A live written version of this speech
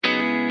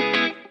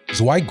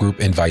Zweig Group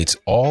invites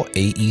all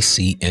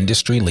AEC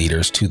industry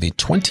leaders to the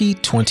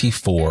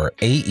 2024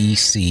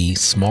 AEC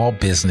Small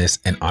Business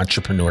and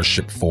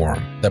Entrepreneurship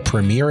Forum, the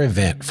premier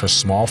event for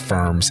small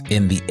firms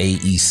in the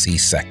AEC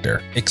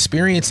sector.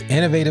 Experience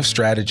innovative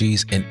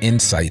strategies and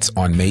insights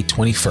on May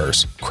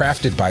 21st,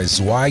 crafted by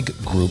Zweig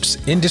Group's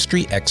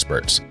industry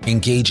experts.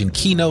 Engage in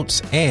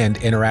keynotes and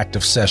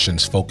interactive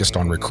sessions focused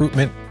on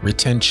recruitment,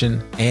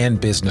 retention, and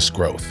business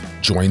growth.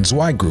 Join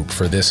Zweig Group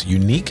for this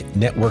unique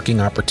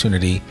networking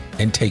opportunity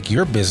and take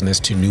your business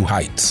to new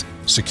heights.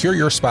 Secure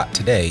your spot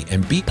today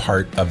and be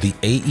part of the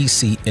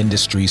AEC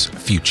industry's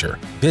future.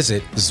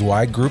 Visit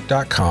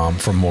zweiggroup.com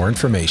for more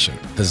information.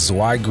 The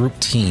Zweig Group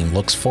team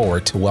looks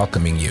forward to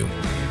welcoming you.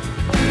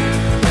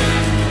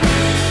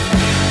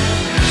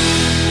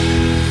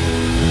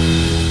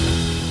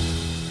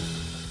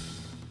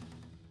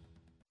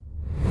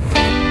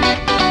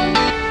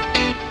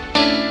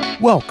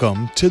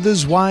 Welcome to the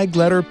Zweig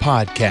Letter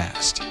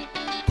Podcast,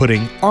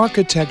 putting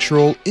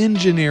architectural,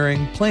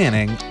 engineering,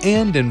 planning,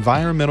 and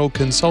environmental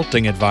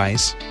consulting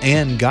advice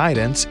and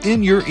guidance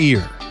in your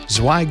ear.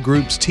 Zweig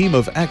Group's team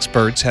of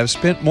experts have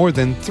spent more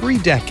than 3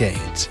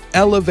 decades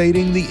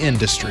elevating the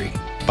industry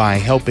by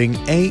helping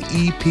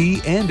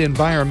AEP and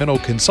environmental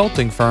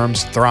consulting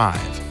firms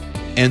thrive.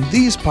 And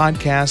these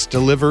podcasts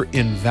deliver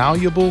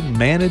invaluable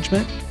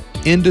management,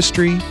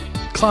 industry,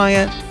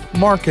 client,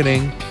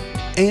 marketing,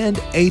 and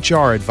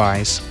HR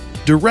advice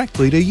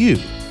directly to you,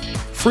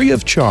 free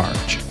of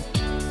charge.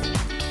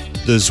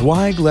 The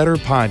Zweig Letter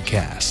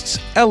Podcasts,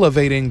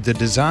 elevating the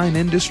design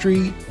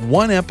industry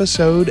one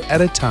episode at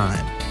a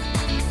time.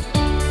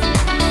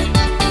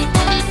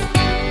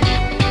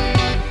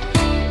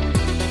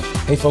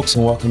 Hey folks,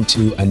 and welcome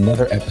to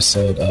another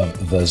episode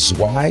of the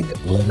Zweig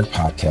Letter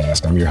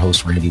Podcast. I'm your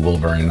host, Randy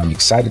Wilburn, and I'm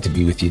excited to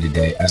be with you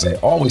today, as I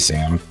always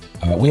am.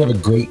 We have a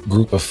great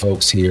group of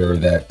folks here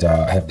that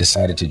have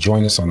decided to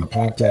join us on the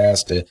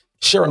podcast to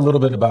share a little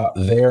bit about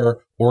their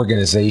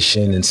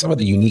organization and some of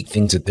the unique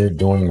things that they're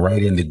doing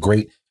right in the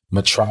great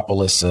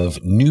metropolis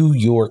of New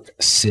York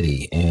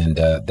City. And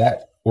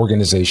that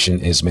organization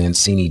is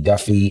Mancini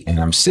Duffy. And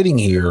I'm sitting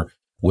here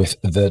with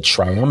the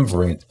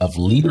Triumvirate of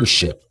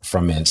leadership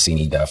from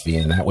Mancini Duffy.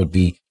 And that would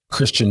be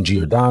Christian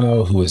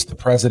Giordano, who is the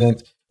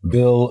president,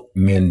 Bill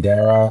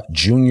Mandara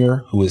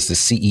Jr., who is the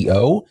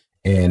CEO,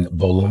 and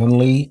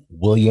Bolanli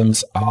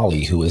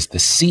Williams-Ali, who is the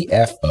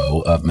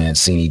CFO of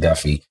Mancini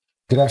Duffy.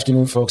 Good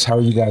afternoon, folks. How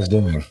are you guys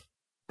doing?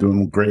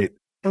 Doing great.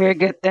 We're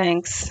good,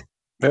 thanks.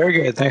 Very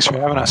good. Thanks for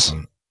having us.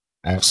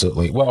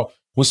 Absolutely. Well,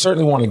 we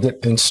certainly want to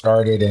get things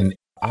started. And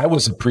I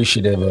was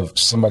appreciative of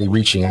somebody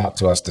reaching out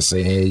to us to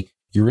say, hey,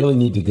 you really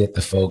need to get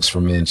the folks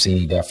from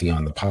Mancini Duffy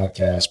on the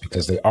podcast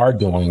because they are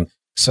doing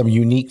some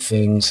unique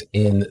things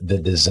in the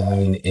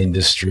design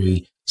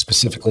industry,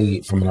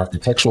 specifically from an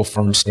architectural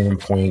firm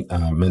standpoint.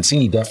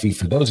 Mancini Duffy,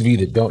 for those of you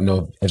that don't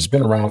know, has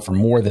been around for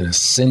more than a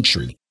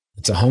century.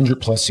 It's a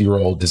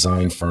 100-plus-year-old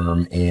design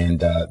firm,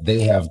 and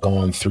they have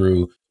gone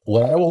through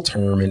what I will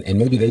term, and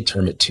maybe they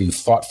term it too,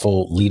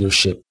 thoughtful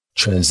leadership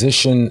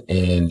transition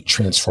and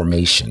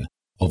transformation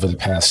over the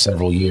past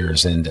several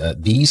years. And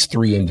these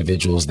 3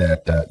 individuals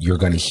that you're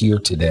going to hear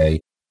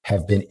today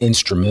have been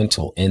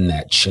instrumental in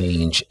that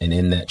change and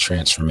in that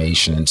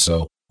transformation. And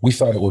so we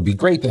thought it would be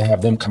great to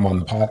have them come on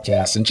the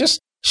podcast and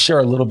just share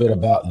a little bit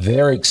about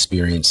their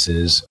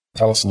experiences,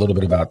 tell us a little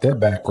bit about their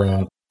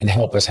background, and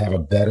help us have a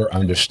better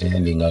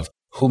understanding of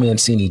who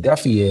Mancini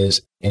Duffy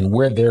is and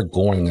where they're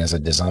going as a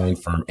design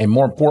firm. And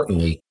more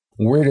importantly,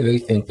 where do they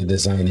think the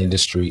design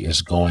industry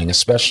is going,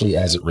 especially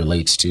as it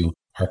relates to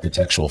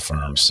architectural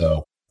firms.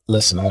 So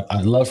listen,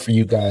 I'd love for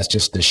you guys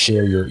just to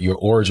share your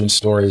origin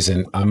stories.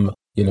 And I'm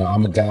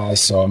a guy,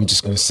 so I'm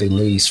just going to say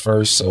ladies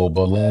first. So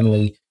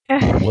Bolanli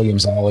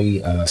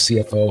Williams-Ali,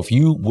 CFO, if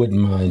you wouldn't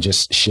mind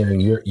just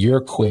sharing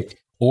your quick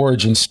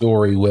origin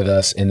story with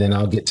us, and then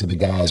I'll get to the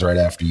guys right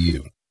after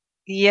you.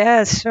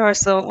 Yeah, sure.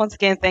 So once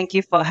again, thank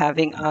you for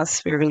having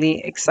us. We're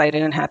really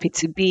excited and happy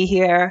to be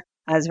here.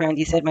 As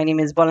Randy said, my name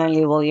is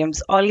Bolanli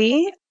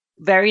Williams-Ali.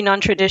 Very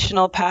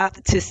non-traditional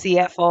path to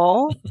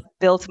CFO.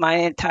 Built my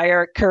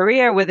entire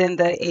career within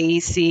the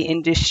AEC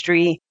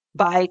industry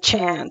by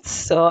chance.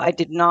 So I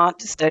did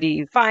not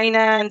study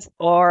finance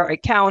or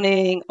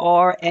accounting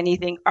or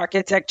anything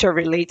architecture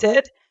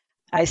related.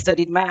 I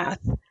studied math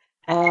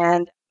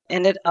and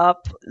ended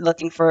up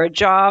looking for a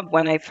job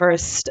when I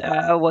first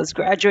was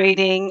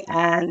graduating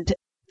and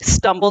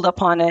stumbled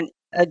upon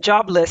a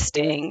job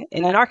listing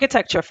in an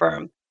architecture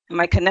firm. And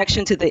my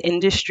connection to the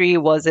industry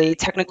was a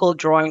technical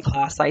drawing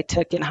class I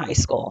took in high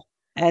school.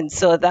 And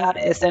so that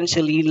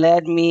essentially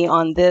led me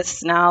on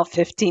this now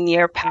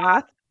 15-year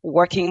path,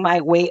 working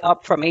my way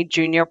up from a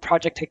junior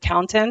project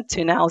accountant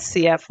to now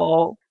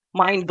CFO.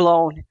 Mind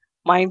blown.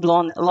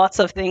 Lots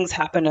of things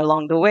happened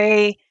along the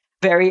way.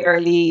 Very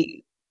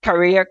early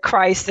career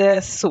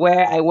crisis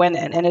where I went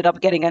and ended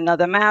up getting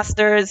another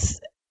master's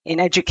in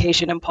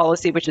education and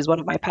policy, which is one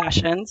of my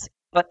passions.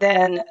 But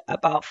then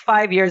about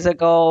 5 years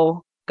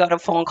ago, got a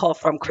phone call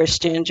from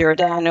Christian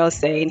Giordano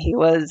saying he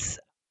was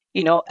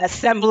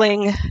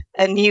assembling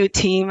a new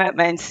team at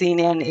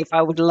Mancini and if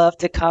I would love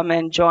to come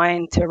and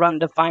join to run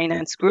the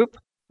finance group,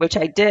 which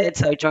I did.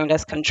 So I joined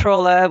as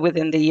controller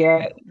within the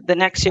year. The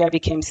next year I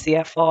became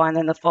CFO, and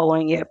then the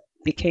following year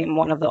became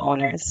one of the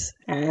owners.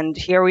 And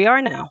here we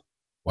are now.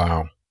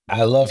 Wow.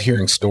 I love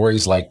hearing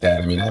stories like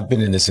that. I mean, I've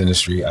been in this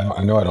industry.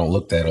 I know I don't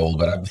look that old,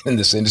 but I've been in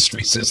this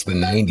industry since the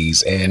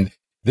 90s. And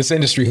this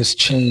industry has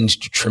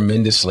changed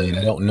tremendously. And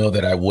I don't know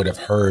that I would have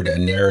heard a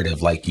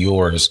narrative like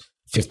yours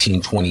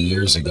 15, 20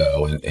 years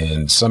ago.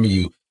 And some of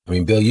you, I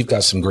mean, Bill, you've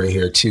got some gray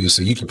hair too,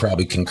 so you could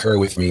probably concur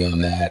with me on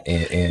that.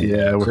 And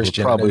yeah,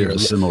 Christian, we're probably a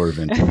similar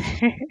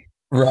vintage.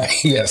 Right.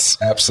 Yes,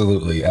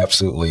 absolutely.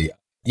 Absolutely.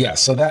 Yeah.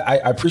 So that I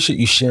appreciate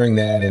you sharing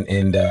that.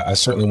 And I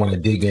certainly want to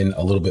dig in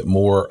a little bit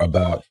more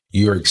about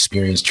your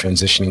experience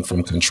transitioning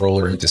from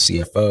controller into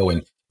CFO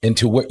and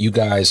into what you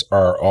guys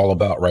are all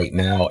about right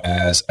now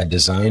as a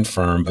design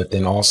firm, but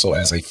then also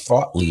as a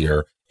thought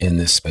leader in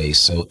this space.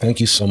 So thank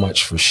you so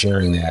much for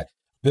sharing that.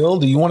 Bill,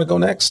 do you want to go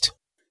next?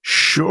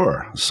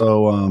 Sure.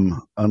 So,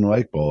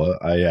 unlike Bola,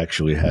 I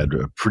actually had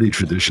a pretty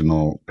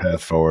traditional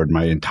path forward.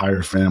 My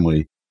entire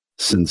family,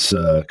 since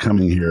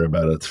coming here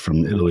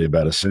from Italy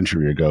about a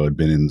century ago, had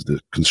been in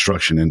the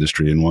construction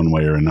industry in one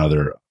way or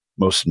another.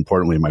 Most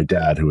importantly, my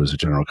dad, who was a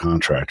general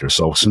contractor.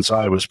 So since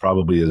I was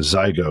probably a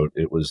zygote,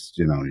 it was,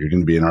 you're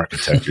going to be an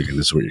architect. This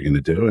is what you're going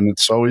to do. And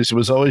it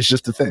was always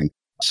just a thing.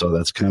 So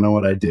that's kind of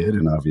what I did.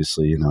 And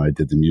obviously, I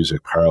did the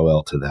music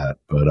parallel to that.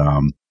 But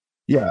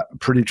yeah,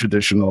 pretty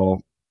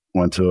traditional.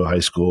 Went to high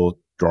school,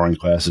 drawing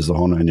classes, the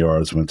whole 9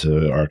 yards, went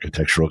to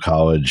architectural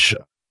college,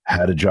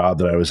 had a job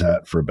that I was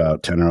at for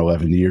about 10 or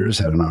 11 years,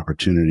 had an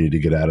opportunity to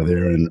get out of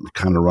there and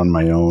kind of run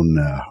my own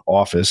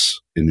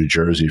office in New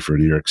Jersey for a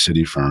New York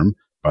City firm.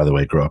 By the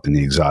way, grew up in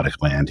the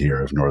exotic land here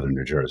of northern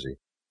New Jersey.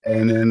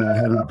 And then I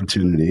had an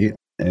opportunity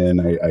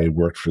and I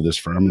worked for this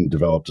firm and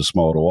developed a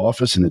small little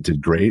office, and it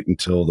did great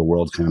until the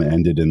world kind of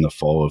ended in the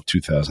fall of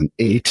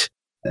 2008.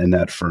 And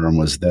that firm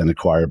was then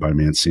acquired by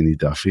Mancini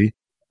Duffy.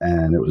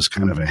 And it was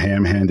kind of a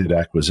ham-handed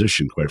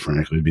acquisition, quite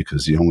frankly,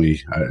 because it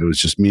was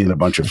just me and a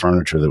bunch of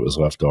furniture that was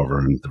left over.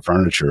 And the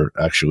furniture,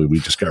 actually, we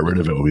just got rid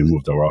of it when we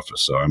moved our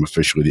office. So I'm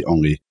officially the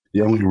only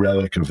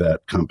relic of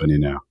that company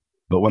now.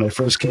 But when I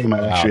first came,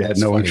 I actually had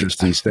no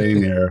interest in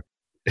staying there.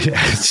 Yeah,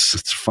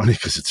 it's funny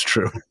because it's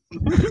true.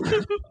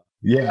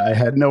 Yeah, I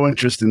had no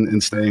interest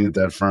in staying at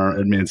that firm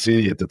at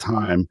Mancini at the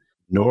time,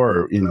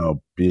 nor,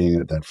 being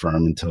at that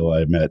firm until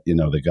I met,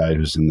 the guy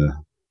who's in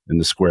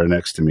the square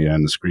next to me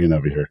on the screen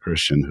over here,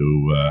 Christian,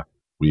 who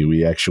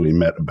we actually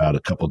met about a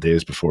couple of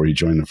days before he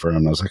joined the firm.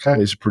 And I was like, hi,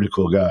 he's a pretty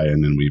cool guy.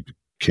 And then we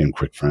became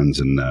quick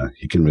friends, and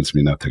he convinced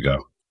me not to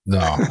go. No,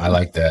 I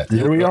like that.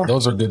 Here we are.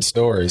 Those are good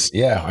stories.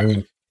 Yeah. I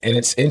mean, and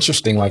it's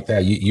interesting like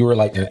that. You were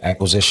like an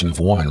acquisition of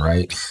one,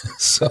 right?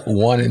 So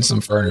one and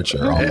some furniture.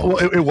 Well,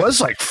 it was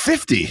like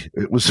 50.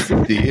 It was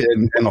 50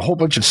 and a whole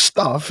bunch of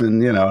stuff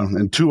and,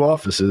 and two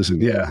offices.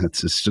 And yeah,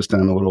 it's just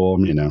down a little,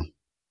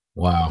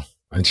 Wow.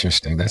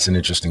 Interesting. That's an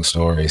interesting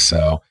story.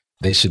 So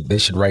they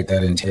should write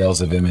that in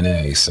Tales of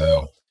M&A.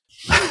 So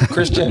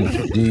Christian,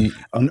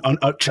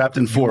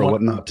 Chapter 4,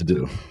 what not to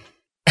do.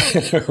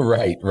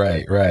 Right.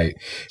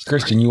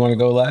 Christian, you want to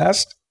go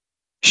last?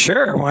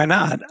 Sure, why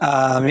not?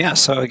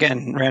 So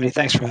again, Randy,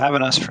 thanks for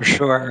having us for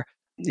sure.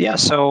 Yeah,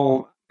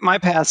 so my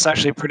path's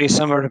actually pretty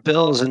similar to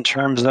Bill's in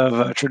terms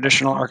of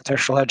traditional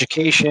architectural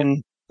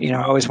education. I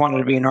always wanted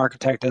to be an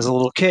architect as a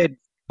little kid.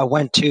 I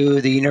went to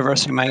the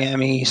University of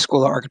Miami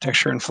School of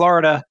Architecture in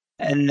Florida,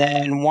 and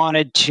then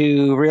wanted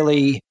to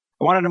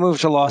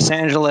move to Los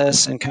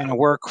Angeles and kind of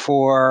work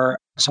for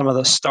some of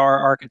the star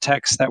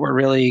architects that were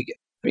really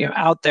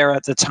out there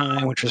at the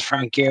time, which was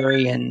Frank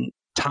Gehry and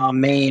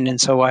Tom Main. And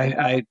so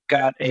I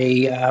got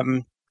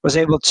was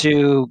able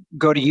to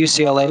go to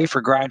UCLA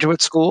for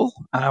graduate school,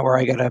 where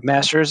I got a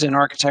master's in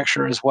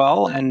architecture as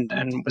well, and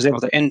was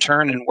able to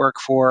intern and work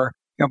for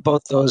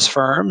both those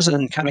firms,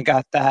 and kind of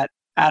got that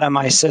out of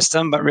my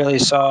system, but really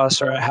saw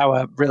sort of how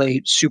a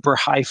really super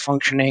high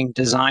functioning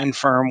design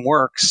firm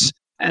works.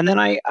 And then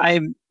I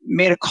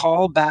made a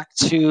call back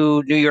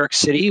to New York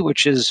City,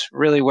 which is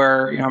really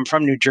where I'm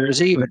from, New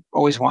Jersey, but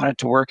always wanted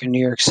to work in New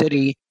York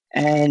City.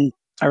 And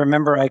I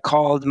remember I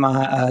called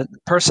my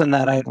person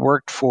that I had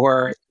worked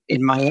for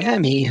in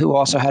Miami, who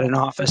also had an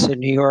office in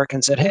New York,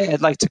 and said, hey,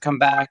 I'd like to come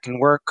back and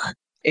work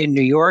in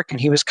New York.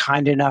 And he was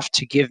kind enough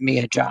to give me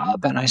a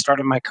job. And I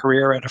started my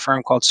career at a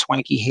firm called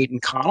Swanky Hayden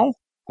Connell,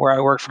 where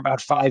I worked for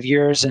about 5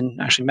 years and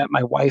actually met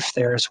my wife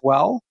there as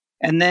well.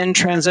 And then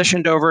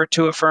transitioned over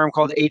to a firm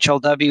called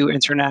HLW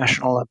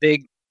International, a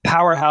big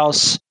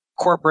powerhouse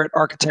corporate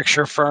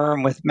architecture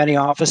firm with many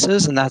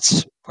offices. And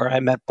that's where I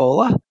met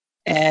Bola.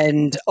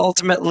 And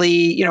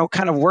ultimately,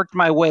 kind of worked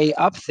my way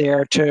up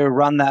there to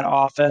run that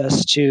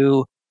office,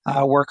 to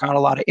work on a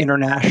lot of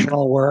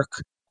international work,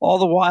 all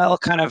the while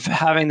kind of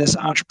having this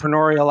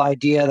entrepreneurial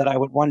idea that I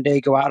would one day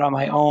go out on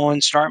my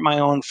own, start my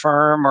own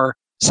firm, or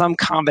some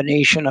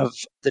combination of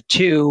the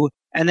two.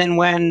 And then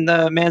when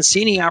the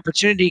Mancini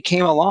opportunity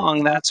came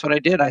along, that's what I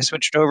did. I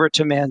switched over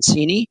to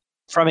Mancini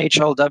from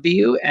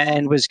HLW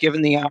and was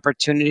given the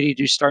opportunity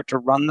to start to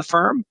run the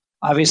firm.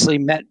 Obviously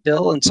met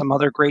Bill and some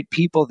other great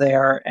people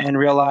there and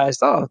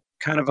realized, oh,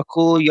 kind of a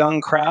cool young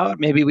crowd.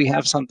 Maybe we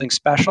have something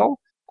special.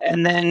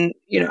 And then,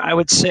 I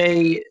would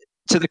say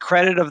to the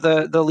credit of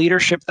the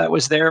leadership that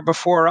was there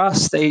before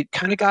us, they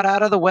kind of got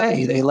out of the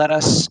way. They let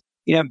us,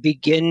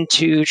 begin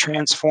to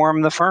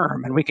transform the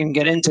firm. And we can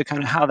get into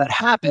kind of how that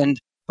happened.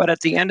 But at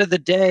the end of the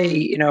day,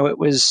 it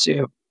was,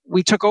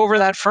 we took over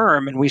that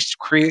firm and we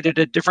created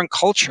a different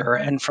culture.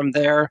 And from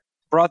there,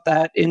 brought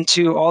that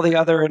into all the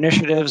other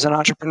initiatives and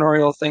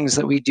entrepreneurial things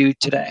that we do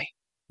today.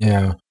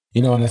 Yeah.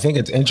 And I think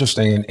it's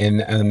interesting. And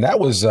that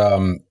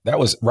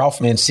was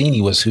Ralph Mancini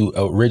was who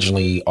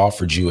originally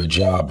offered you a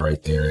job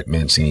right there at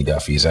Mancini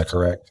Duffy. Is that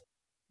correct?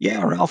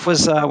 Yeah. Ralph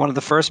was one of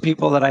the first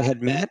people that I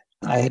had met.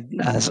 I had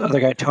this other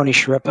guy, Tony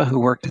Sharippa, who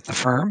worked at the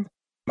firm.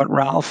 But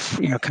Ralph,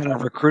 kind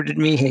of recruited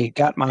me. He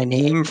got my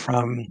name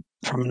from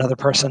another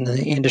person in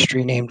the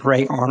industry named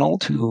Ray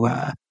Arnold, who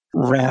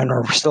ran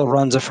or still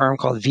runs a firm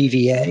called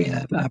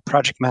VVA, a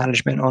project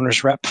management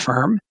owner's rep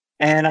firm.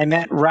 And I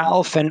met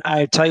Ralph, and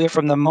I tell you,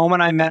 from the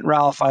moment I met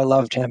Ralph, I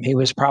loved him. He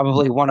was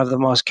probably one of the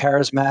most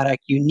charismatic,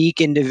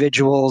 unique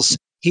individuals.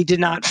 He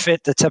did not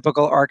fit the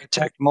typical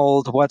architect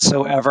mold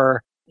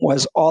whatsoever,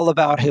 was all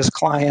about his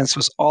clients,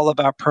 was all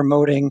about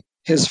promoting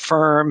his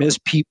firm, his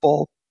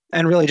people,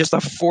 and really just a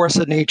force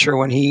of nature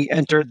when he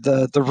entered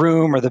the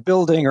room or the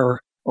building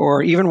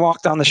or even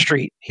walked on the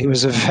street. He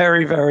was a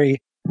very, very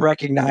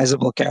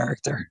recognizable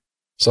character.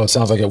 So it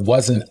sounds like it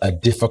wasn't a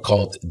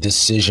difficult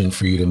decision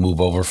for you to move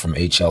over from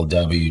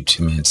HLW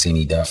to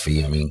Mancini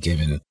Duffy. I mean,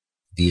 given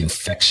the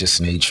infectious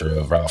nature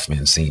of Ralph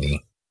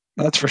Mancini.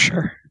 That's for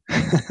sure.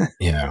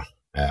 Yeah.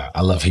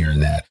 I love hearing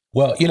that.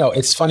 Well,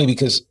 it's funny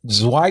because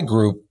Zweig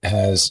Group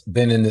has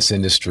been in this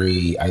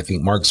industry. I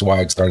think Mark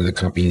Zweig started the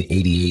company in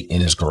 '88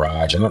 in his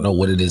garage. I don't know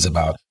what it is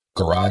about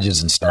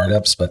garages and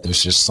startups, but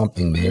there's just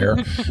something there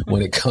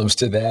when it comes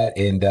to that.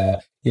 And,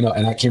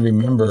 and I can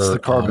remember it's the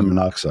carbon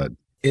monoxide.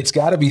 It's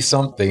got to be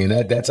something.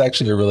 And that's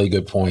actually a really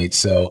good point.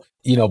 So,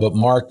 but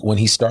Mark, when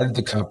he started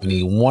the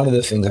company, one of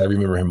the things I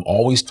remember him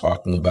always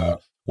talking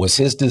about was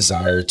his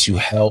desire to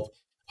help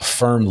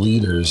firm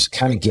leaders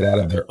kind of get out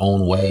of their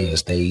own way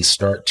as they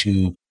start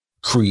to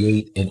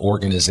create an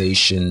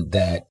organization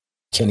that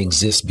can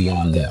exist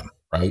beyond them,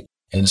 right?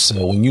 And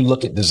so when you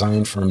look at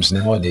design firms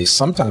nowadays,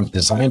 sometimes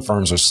design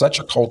firms are such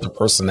a cult of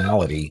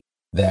personality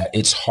that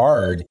it's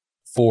hard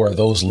for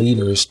those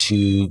leaders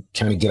to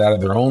kind of get out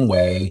of their own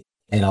way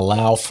and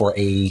allow for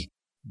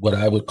what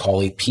I would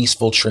call a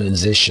peaceful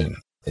transition.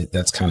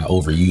 That's kind of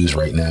overused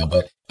right now,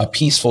 but a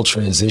peaceful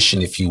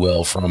transition, if you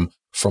will, from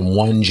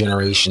one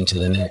generation to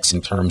the next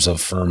in terms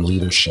of firm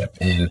leadership.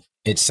 And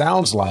it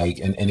sounds like,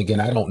 and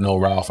again, I don't know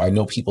Ralph. I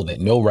know people that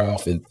know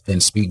Ralph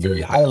and speak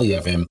very highly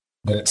of him,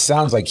 but it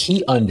sounds like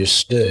he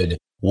understood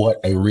what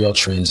a real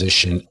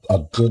transition, a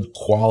good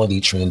quality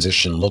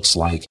transition looks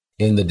like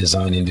in the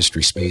design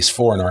industry space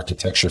for an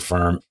architecture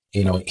firm.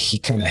 He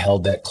kind of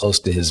held that close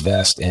to his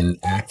vest and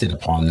acted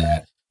upon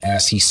that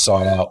as he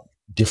sought out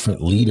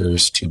different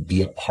leaders to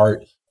be a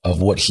part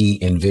of what he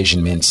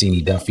envisioned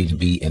Mancini Duffy to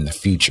be in the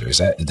future.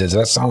 Does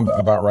that sound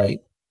about right?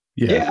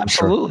 Yeah,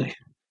 absolutely. Sure.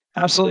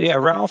 Absolutely. Yeah.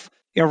 Ralph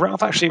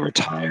actually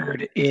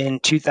retired in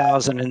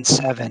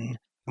 2007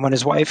 when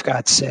his wife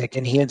got sick,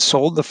 and he had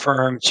sold the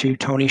firm to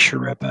Tony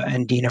Sharippa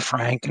and Dina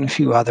Frank and a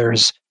few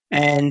others.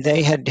 And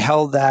they had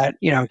held that,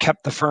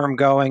 kept the firm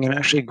going and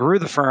actually grew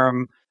the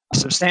firm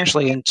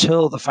substantially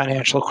until the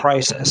financial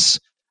crisis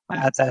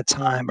at that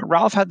time. But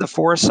Ralph had the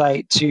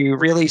foresight to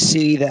really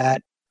see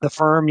that the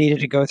firm needed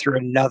to go through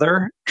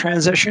another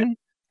transition.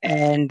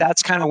 And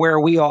that's kind of where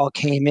we all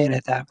came in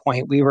at that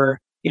point. We were,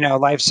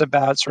 life's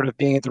about sort of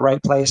being at the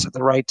right place at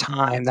the right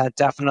time. That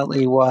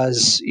definitely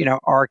was,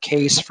 our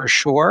case for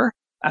sure.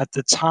 At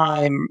the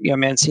time,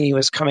 Mancini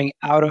was coming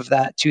out of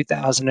that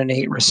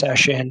 2008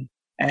 recession.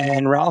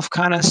 And Ralph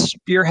kind of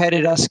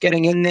spearheaded us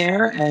getting in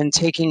there and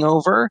taking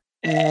over.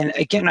 And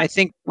again, I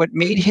think what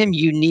made him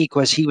unique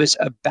was he was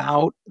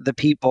about the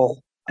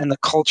people and the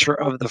culture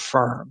of the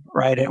firm,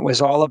 right? It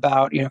was all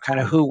about, kind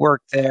of who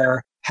worked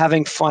there,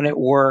 having fun at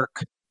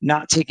work,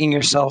 not taking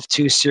yourself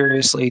too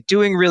seriously,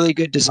 doing really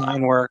good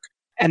design work.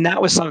 And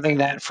that was something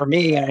that for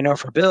me, and I know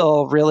for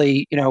Bill,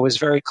 really, was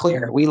very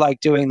clear. We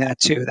like doing that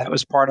too. That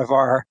was part of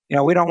our,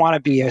 we don't want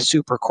to be a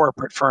super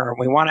corporate firm.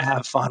 We want to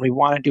have fun. We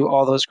want to do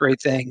all those great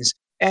things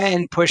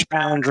and push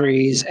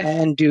boundaries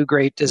and do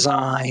great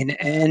design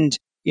and,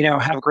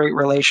 have great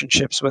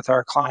relationships with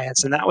our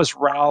clients. And that was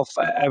Ralph,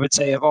 I would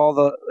say, of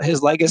all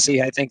his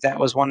legacy, I think that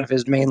was one of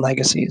his main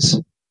legacies.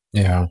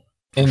 Yeah.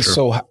 And sure.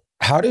 So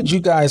how did you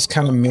guys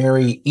kind of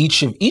marry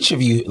each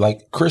of you?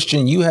 Like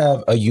Christian, you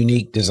have a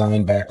unique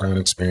design background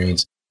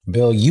experience.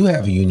 Bill, you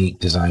have a unique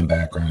design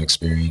background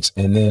experience.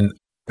 And then,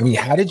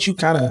 how did you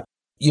kind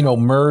of,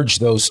 merge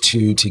those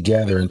two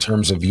together in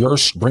terms of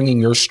bringing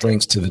your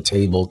strengths to the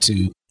table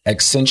to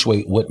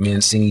accentuate what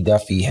Mancini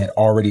Duffy had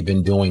already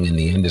been doing in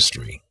the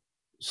industry?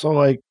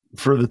 So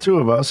for the two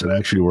of us, it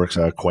actually works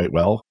out quite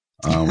well.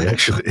 We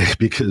actually,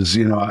 because,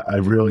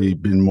 I've really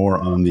been more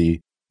on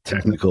the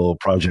technical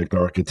project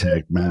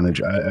architect,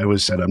 manager. I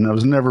always said I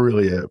was never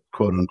really a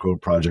quote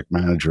unquote project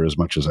manager as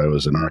much as I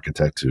was an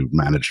architect who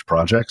managed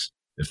projects,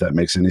 if that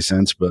makes any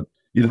sense. But,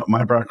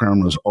 my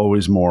background was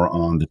always more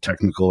on the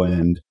technical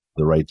end,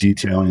 the right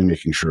detailing,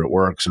 making sure it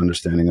works,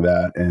 understanding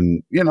that,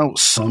 and,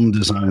 some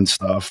design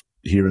stuff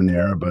here and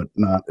there, but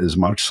not as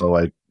much. So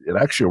it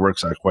actually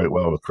works out quite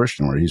well with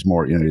Christian, where he's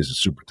more, he's a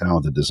super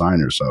talented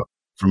designer. So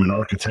from an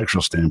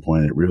architectural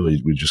standpoint,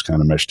 we just kind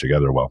of meshed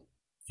together well.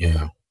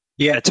 Yeah.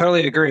 Yeah,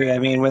 totally agree. I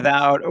mean,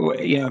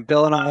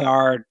 Bill and I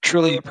are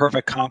truly a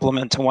perfect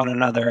complement to one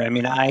another. I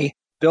mean,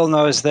 Bill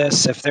knows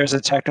this. If there's a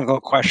technical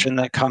question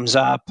that comes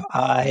up,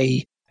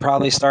 I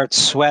probably start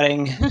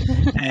sweating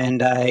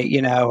and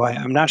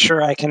I'm not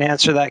sure I can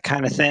answer that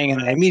kind of thing.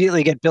 And I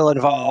immediately get Bill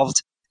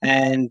involved,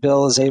 and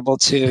Bill is able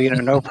to,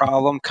 no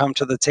problem, come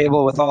to the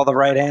table with all the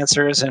right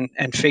answers and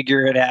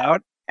figure it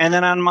out. And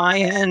then on my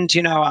end,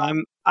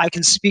 I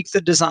can speak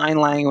the design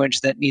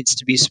language that needs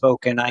to be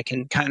spoken. I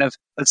can kind of,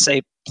 let's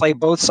say, play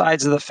both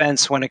sides of the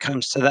fence when it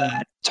comes to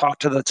that. Talk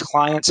to the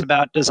clients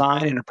about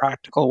design in a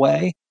practical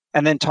way,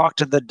 and then talk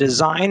to the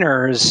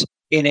designers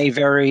in a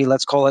very,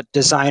 let's call it,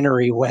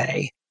 designery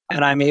way.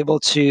 And I'm able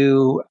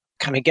to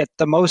kind of get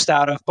the most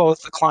out of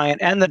both the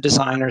client and the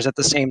designers at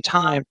the same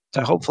time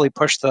to hopefully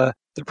push the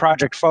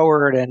project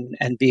forward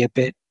and be a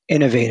bit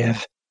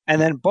innovative. And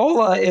then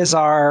Bola's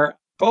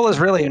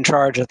really in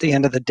charge at the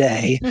end of the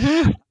day,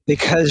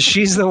 because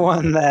she's the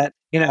one that,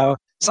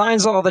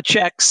 signs all the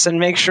checks and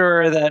makes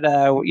sure that,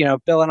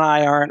 Bill and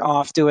I aren't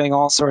off doing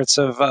all sorts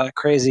of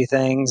crazy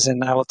things.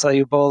 And I will tell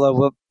you,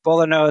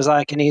 Bola knows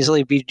I can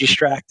easily be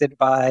distracted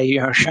by,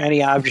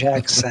 shiny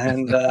objects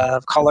and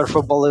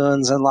colorful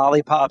balloons and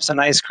lollipops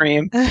and ice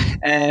cream.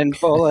 And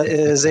Bola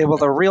is able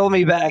to reel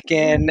me back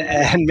in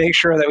and make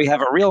sure that we have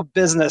a real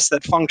business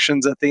that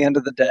functions at the end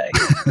of the day.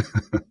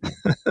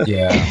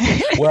 Yeah.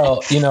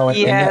 Well,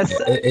 Yes.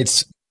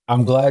 and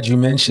I'm glad you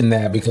mentioned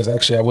that, because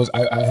actually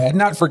I had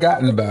not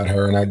forgotten about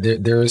her, and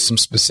there is some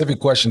specific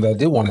questions I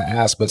did want to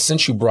ask, but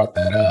since you brought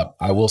that up,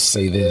 I will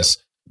say this,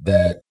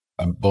 that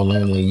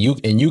Bolanley,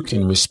 you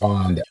can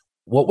respond.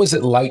 What was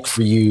it like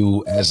for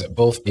you as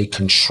both a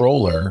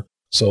controller,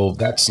 so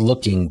that's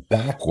looking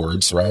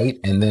backwards, right?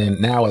 And then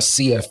now a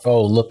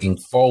CFO looking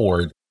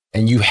forward,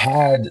 and you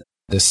had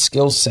the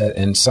skill set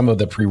and some of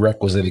the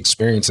prerequisite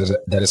experiences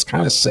that has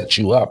kind of set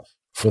you up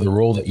for the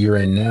role that you're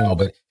in now.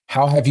 But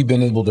how have you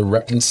been able to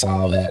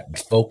reconcile that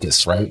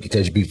focus, right?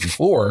 Because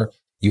before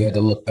you had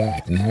to look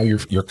back. Now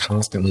you're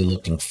constantly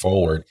looking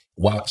forward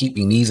while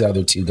keeping these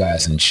other two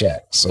guys in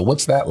check. So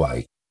what's that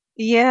like?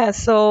 Yeah,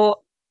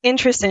 so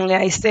interestingly,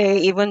 I say,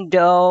 even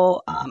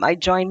though I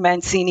joined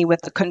Mancini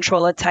with the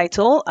controller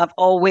title, I've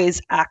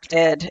always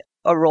acted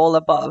a role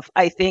above.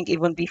 I think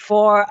even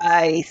before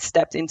I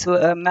stepped into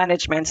a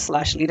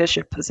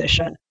management/leadership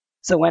position.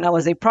 So when I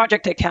was a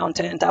project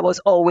accountant, I was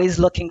always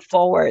looking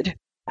forward.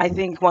 I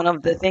think one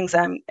of the things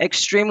I'm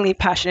extremely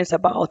passionate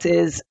about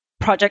is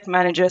project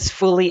managers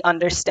fully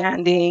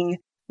understanding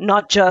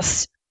not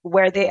just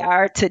where they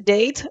are to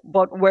date,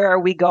 but where are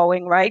we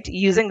going, right?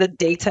 Using the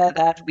data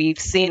that we've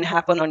seen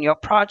happen on your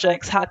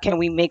projects, how can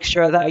we make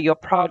sure that your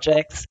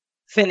projects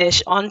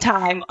finish on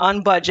time,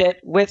 on budget,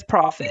 with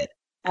profit?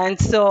 And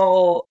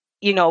so,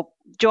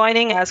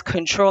 joining as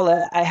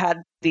controller, I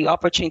had the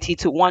opportunity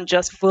to, one,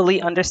 just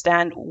fully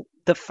understand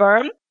the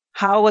firm.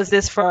 How was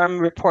this firm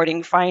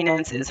reporting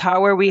finances?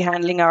 How are we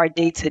handling our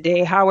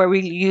day-to-day? How are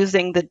we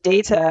using the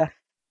data,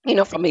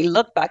 from a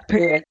look-back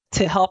period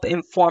to help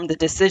inform the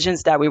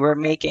decisions that we were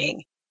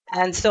making?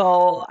 And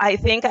so I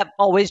think I've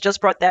always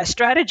just brought that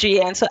strategy.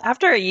 And so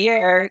after a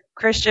year,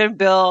 Christian,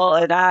 Bill,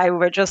 and I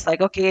were just like,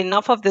 okay,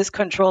 enough of this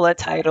controller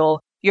title.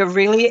 You're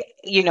really,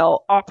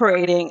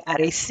 operating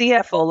at a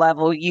CFO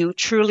level. You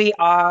truly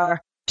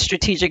are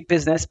strategic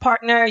business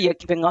partner. You're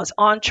keeping us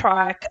on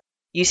track.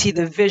 You see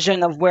the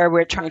vision of where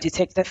we're trying to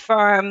take the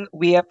firm.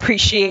 We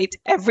appreciate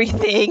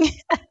everything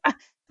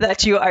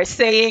that you are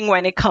saying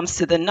when it comes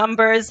to the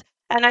numbers.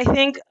 And I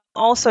think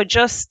also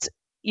just,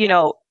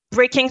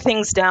 breaking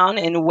things down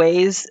in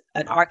ways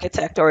an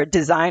architect or a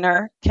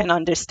designer can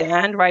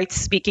understand, right?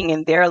 Speaking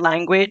in their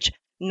language,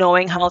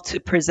 knowing how to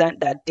present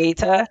that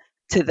data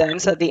to them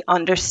so they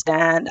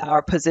understand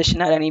our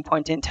position at any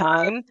point in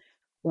time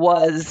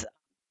was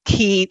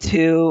key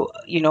to,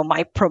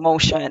 my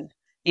promotion,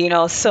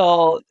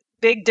 so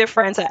big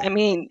difference. I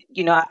mean,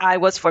 I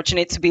was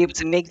fortunate to be able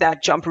to make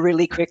that jump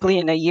really quickly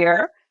in a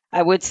year.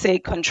 I would say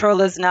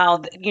controllers now,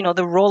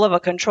 the role of a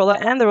controller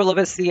and the role of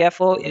a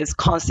CFO is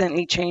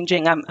constantly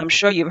changing. I'm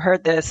sure you've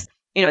heard this.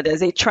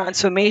 There's a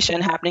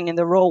transformation happening in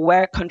the role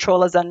where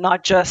controllers are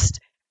not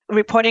just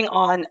reporting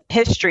on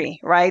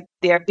history, right?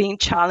 They're being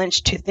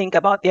challenged to think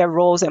about their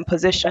roles and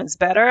positions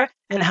better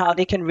and how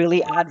they can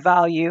really add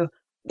value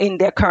in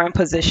their current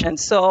position.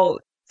 So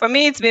for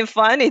me, it's been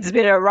fun. It's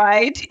been a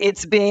ride.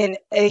 It's been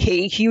a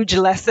huge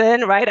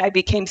lesson, right? I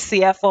became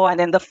CFO, and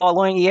then the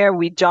following year,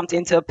 we jumped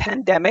into a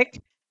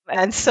pandemic.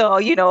 And so,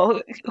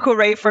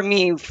 hooray for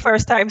me,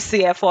 first time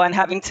CFO and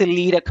having to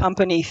lead a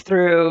company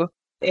through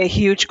a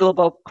huge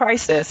global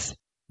crisis.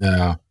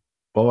 Yeah.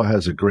 BOA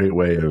has a great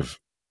way of,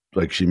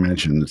 like she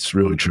mentioned, it's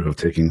really true, of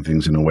taking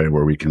things in a way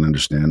where we can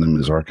understand them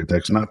as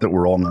architects. Not that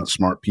we're all not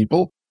smart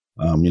people.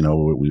 We're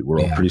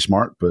all pretty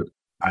smart, but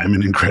I'm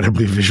an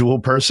incredibly visual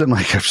person.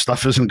 Like, if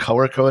stuff isn't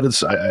color coded,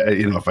 so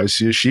if I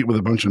see a sheet with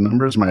a bunch of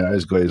numbers, my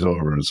eyes glaze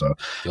over. And so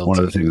one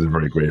of the things I'm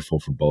very grateful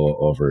for BOA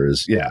over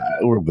is,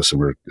 we're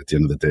at the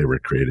end of the day, we're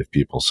creative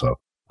people. So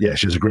yeah,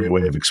 she has a great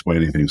way of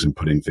explaining things and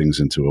putting things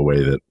into a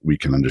way that we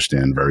can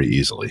understand very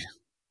easily,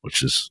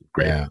 which is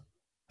great. Yeah.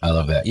 I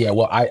love that. Yeah.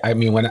 Well, I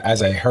mean,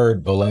 as I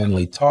heard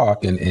Bolanley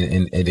talk and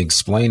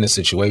explain the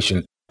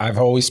situation, I've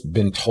always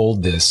been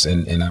told this,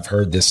 and I've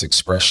heard this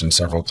expression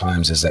several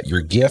times, is that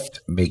your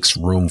gift makes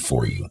room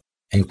for you.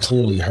 And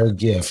clearly her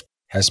gift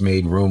has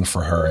made room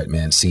for her at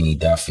Mancini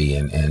Duffy.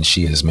 And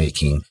she is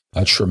making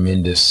a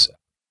tremendous,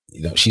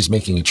 she's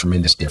making a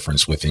tremendous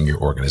difference within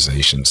your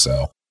organization.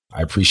 So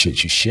I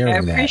appreciate you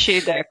sharing that. I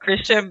appreciate that.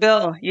 Christian,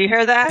 Bill, you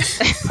hear that?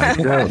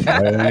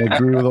 I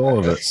agree with all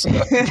of it. So.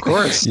 Of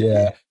course.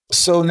 Yeah.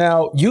 So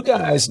now you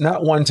guys,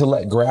 not one to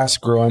let grass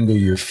grow under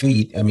your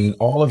feet. I mean,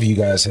 all of you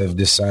guys have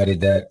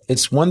decided that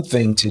it's one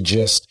thing to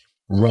just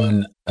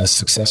run a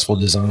successful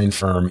design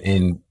firm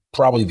in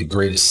probably the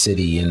greatest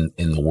city in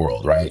the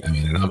world, right? I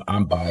mean, and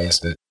I'm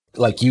biased.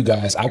 Like you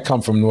guys, I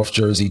come from North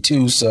Jersey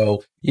too.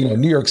 So,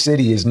 New York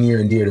City is near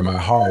and dear to my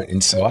heart.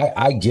 And so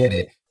I get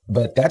it.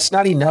 But that's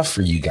not enough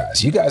for you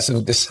guys. You guys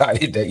have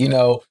decided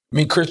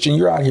that, Christian,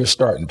 you're out here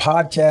starting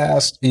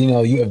podcasts.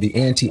 You have the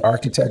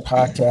Anti-Architect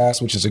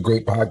podcast, which is a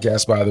great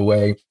podcast, by the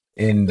way.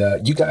 And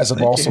you guys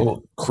have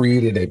also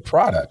created a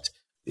product.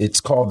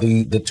 It's called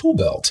the Tool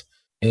Belt.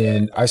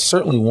 And I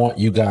certainly want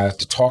you guys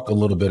to talk a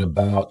little bit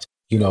about,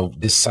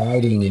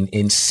 deciding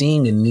and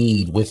seeing a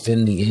need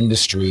within the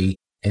industry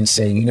and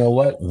saying, you know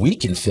what, we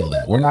can fill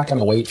that. We're not going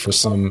to wait for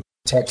some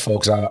tech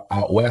folks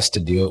out west to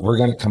do it. We're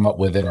going to come up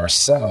with it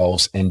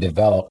ourselves and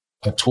develop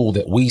a tool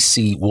that we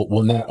see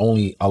will not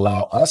only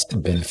allow us to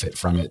benefit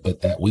from it, but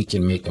that we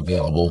can make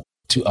available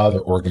to other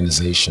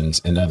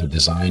organizations and other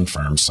design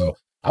firms. So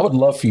I would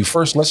love for you,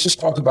 first, let's just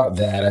talk about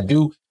that. I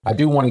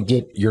do want to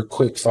get your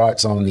quick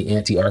thoughts on the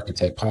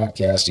Anti-Architect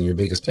podcast and your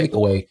biggest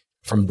takeaway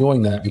from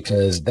doing that,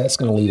 because that's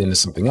going to lead into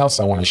something else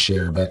I want to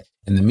share. But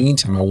in the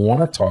meantime, I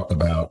want to talk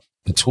about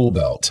the Tool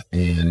Belt.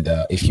 And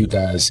if you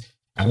guys,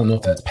 I don't know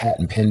if that's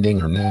patent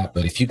pending or not,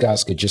 but if you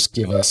guys could just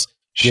give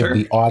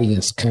the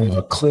audience kind of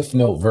a Cliff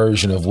Note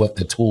version of what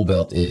the Tool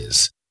Belt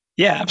is.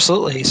 Yeah,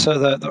 absolutely. So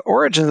the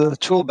origin of the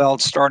Tool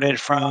Belt started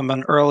from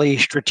an early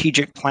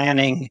strategic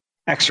planning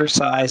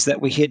exercise that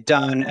we had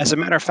done, as a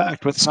matter of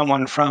fact, with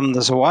someone from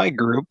the Zweig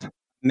Group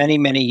many,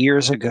 many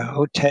years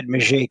ago, Ted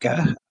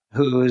Majeka,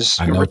 who's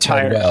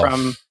retired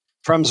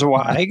from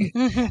Zweig.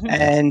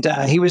 And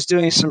he was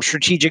doing some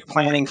strategic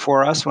planning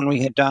for us when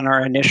we had done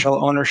our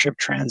initial ownership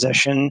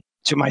transition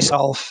to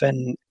myself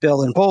and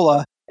Bill and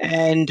Bola.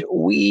 And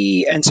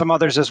we, and some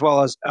others as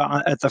well as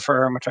at the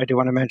firm, which I do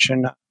want to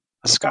mention,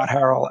 Scott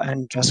Harrell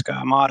and Jessica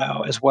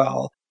Amato as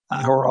well,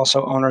 who are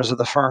also owners of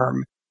the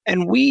firm.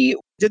 And we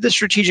did the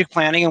strategic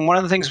planning. And one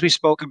of the things we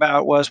spoke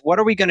about was, what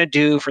are we going to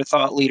do for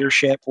thought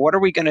leadership? What are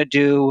we going to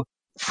do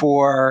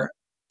to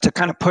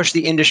kind of push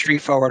the industry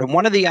forward? And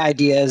one of the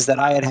ideas that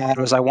I had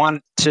was I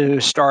wanted to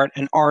start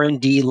an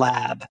R&D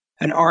lab,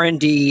 an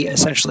R&D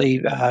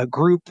essentially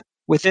group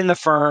within the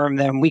firm.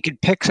 Then we could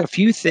pick a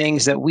few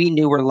things that we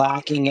knew were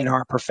lacking in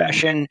our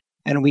profession,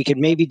 and we could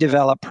maybe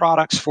develop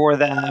products for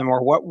them, or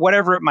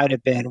whatever it might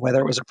have been, whether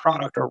it was a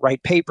product or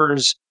write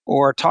papers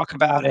or talk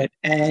about it.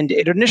 And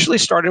it initially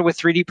started with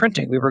 3D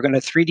printing. We were going to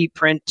 3D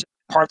print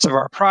parts of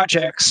our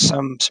projects,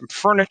 some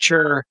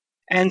furniture,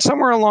 and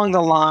somewhere along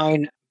the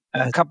line,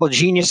 a couple of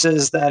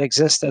geniuses that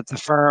exist at the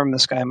firm,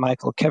 this guy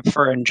Michael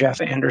Kipfer and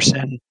Jeff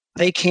Anderson,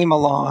 they came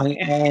along,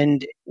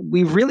 and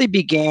we really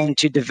began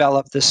to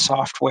develop this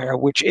software,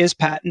 which is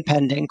patent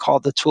pending,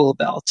 called the Tool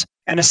Belt.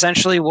 And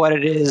essentially what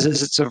it is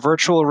it's a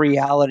virtual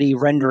reality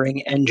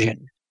rendering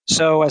engine.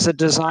 So as a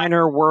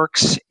designer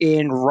works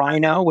in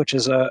Rhino, which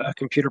is a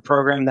computer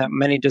program that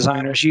many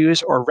designers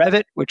use, or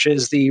Revit, which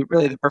is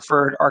really the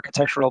preferred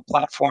architectural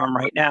platform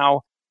right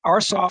now,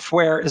 our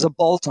software is a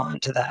bolt-on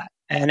to that.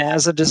 And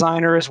as a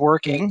designer is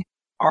working,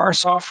 our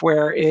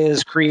software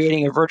is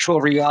creating a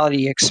virtual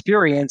reality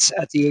experience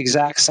at the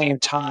exact same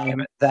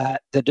time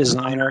that the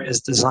designer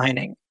is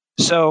designing.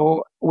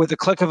 So with a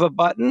click of a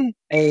button,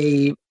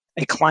 a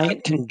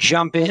client can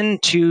jump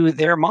into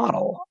their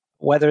model,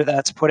 whether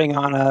that's putting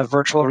on a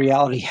virtual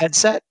reality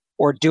headset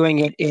or doing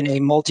it in a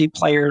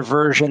multiplayer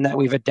version that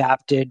we've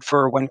adapted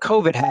for when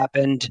COVID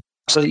happened,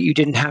 so that you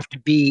didn't have to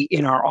be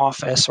in our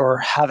office or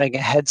having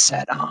a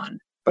headset on.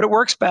 But it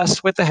works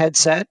best with the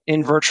headset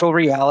in virtual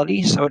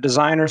reality. So a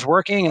designer's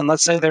working, and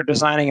let's say they're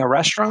designing a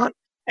restaurant,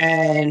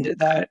 and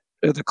that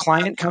the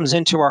client comes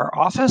into our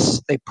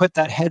office, they put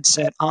that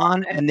headset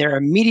on, and they're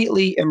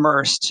immediately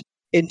immersed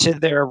into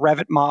their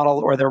Revit model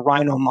or their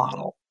Rhino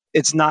model.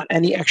 It's not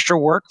any extra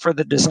work for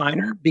the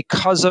designer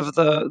because of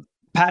the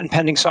patent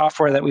pending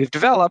software that we've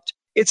developed.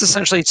 It's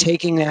essentially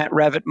taking that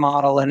Revit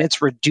model and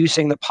it's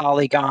reducing the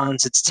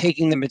polygons, it's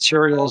taking the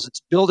materials,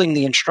 it's building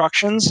the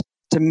instructions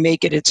to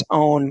make it its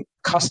own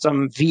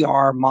custom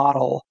VR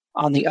model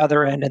on the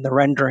other end in the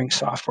rendering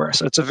software.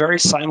 So it's a very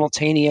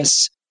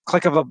simultaneous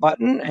click of a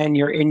button and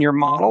you're in your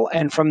model.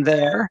 And from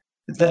there,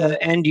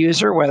 the end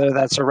user, whether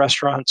that's a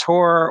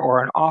restaurateur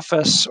or an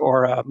office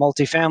or a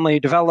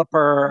multifamily developer,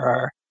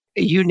 or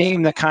you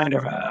name the kind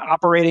of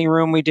operating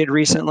room we did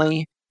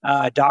recently,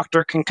 a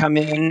doctor can come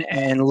in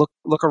and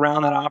look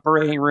around that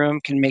operating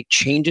room, can make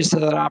changes to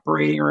that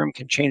operating room,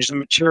 can change the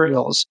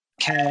materials,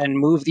 can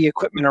move the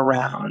equipment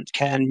around,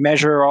 can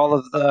measure all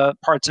of the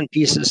parts and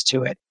pieces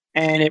to it.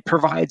 And it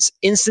provides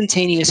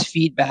instantaneous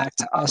feedback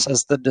to us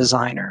as the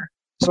designer.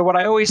 So what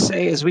I always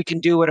say is we can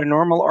do what a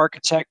normal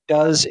architect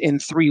does in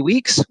 3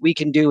 weeks, we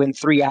can do in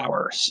 3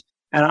 hours.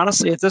 And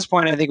honestly, at this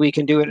point, I think we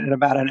can do it in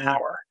about an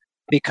hour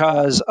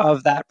because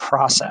of that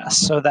process.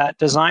 So that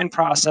design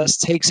process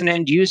takes an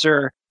end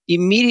user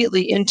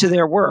immediately into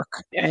their work.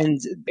 And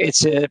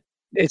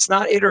it's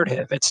not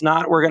iterative. It's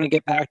not, we're going to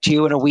get back to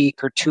you in a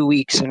week or 2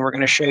 weeks and we're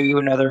going to show you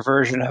another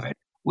version of it.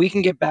 We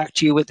can get back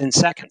to you within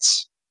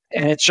seconds.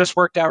 And it's just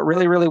worked out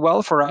really, really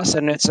well for us.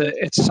 And it's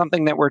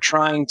something that we're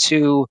trying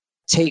to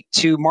take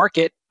to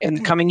market in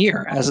the coming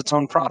year as its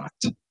own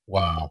product.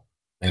 Wow.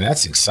 And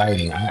that's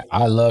exciting.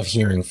 I love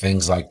hearing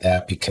things like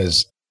that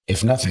because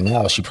if nothing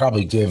else, you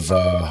probably give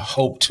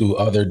hope to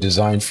other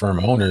design firm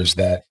owners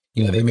that,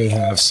 they may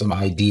have some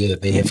idea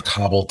that they have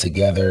cobbled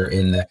together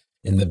in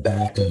the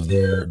back of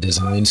their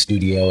design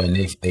studio. And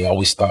they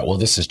always thought, well,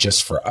 this is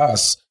just for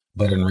us.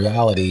 But in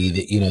reality,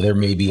 there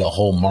may be a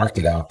whole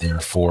market out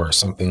there for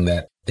something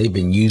that they've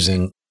been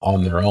using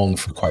on their own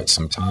for quite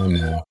some time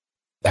now.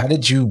 How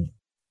did you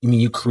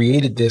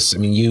created this?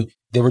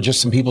 There were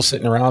just some people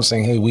sitting around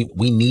saying, hey,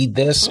 we need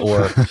this,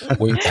 or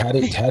how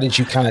did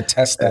you kind of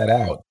test that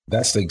out?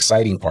 That's the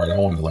exciting part I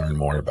want to learn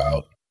more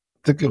about.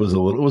 I think it was a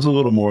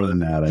little more than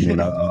that.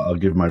 I'll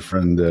give my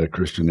friend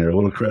Christian there a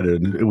little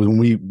credit. It was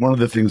one of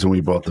the things when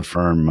we bought the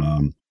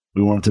firm,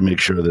 we wanted to make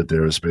sure that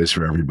there was space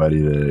for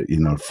everybody to,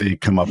 if they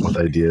come up with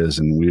ideas,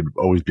 and we'd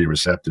always be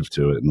receptive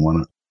to it. And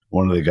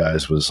one of the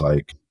guys was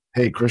like,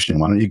 hey, Christian,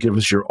 why don't you give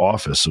us your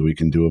office so we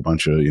can do a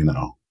bunch of,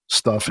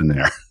 stuff in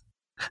there?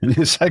 And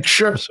he's like,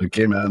 sure. So he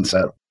came out and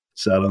sat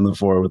on the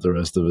floor with the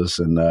rest of us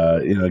and,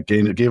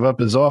 gave up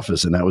his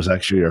office. And that was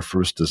actually our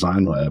first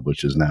design lab,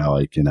 which is now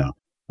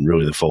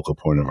really the focal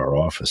point of our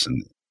office.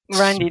 And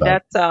Randy,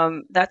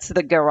 that's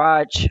the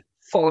garage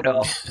photo.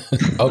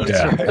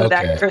 Okay.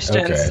 That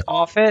Christian's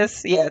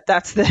office. Yeah,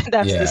 that's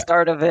the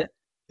start of it.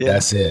 Yeah.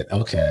 That's it.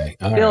 Okay.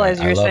 All Bill, right. as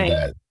you're saying.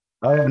 That.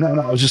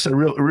 No, I was just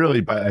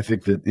really, I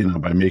think that,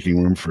 by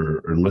making room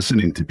for or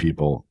listening to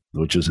people,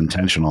 which is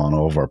intentional on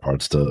all of our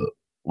parts, to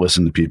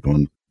listen to people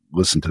and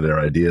listen to their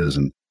ideas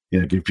and,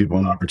 give people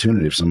an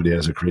opportunity. If somebody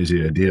has a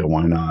crazy idea,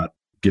 why not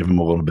give them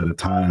a little bit of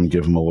time,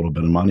 give them a little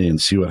bit of money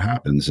and see what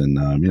happens. And,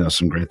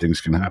 some great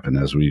things can happen,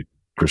 as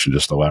Christian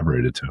just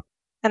elaborated to.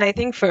 And I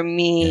think for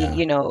me,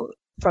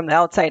 from the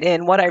outside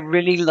in, what I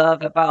really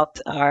love about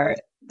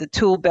the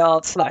tool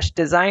belt /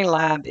 design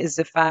lab is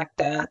the fact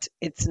that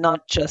it's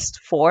not just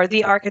for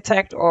the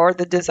architect or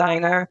the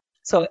designer.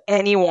 So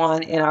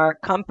anyone in our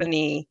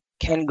company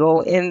can go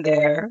in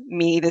there.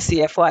 Me, the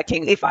CFO,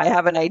 if I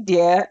have an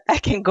idea, I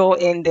can go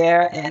in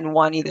there and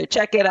either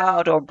check it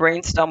out or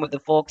brainstorm with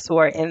the folks who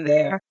are in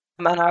there.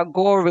 And our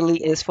goal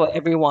really is for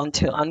everyone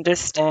to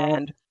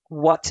understand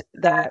what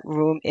that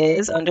room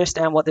is,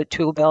 understand what the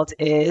tool belt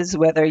is,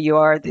 whether you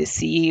are the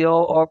CEO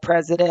or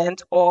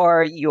president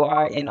or you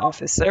are in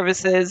office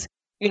services,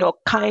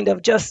 kind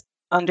of just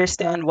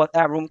understand what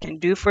that room can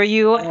do for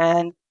you.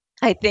 And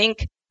I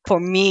think for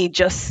me,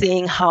 just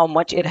seeing how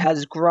much it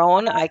has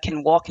grown, I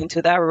can walk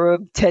into that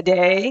room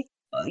today,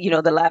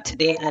 the lab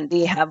today, and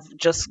they have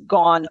just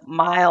gone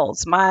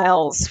miles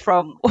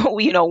from,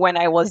 when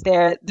I was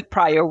there the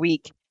prior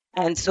week.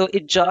 And so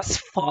it just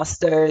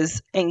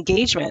fosters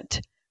engagement,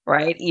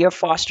 right? You're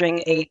fostering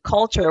a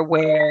culture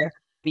where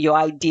your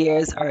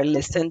ideas are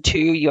listened to,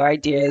 your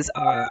ideas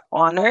are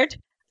honored.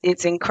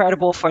 It's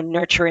incredible for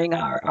nurturing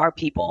our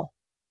people.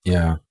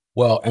 Yeah.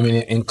 Well,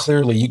 and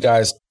clearly you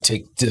guys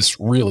take this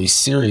really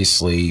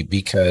seriously,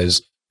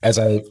 because as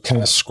I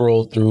kind of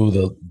scrolled through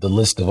the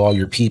list of all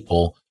your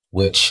people,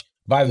 which,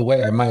 by the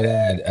way, I might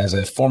add, as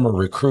a former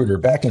recruiter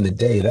back in the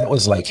day, that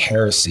was like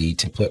heresy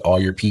to put all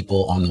your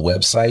people on the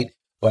website.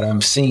 But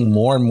I'm seeing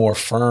more and more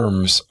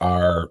firms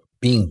are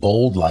being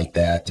bold like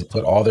that, to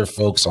put all their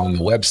folks on the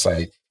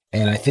website.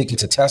 And I think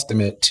it's a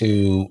testament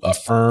to a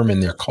firm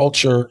and their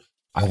culture.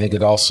 I think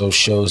it also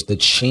shows the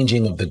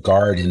changing of the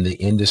guard in the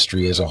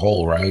industry as a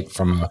whole, right?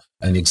 From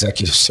an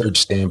executive search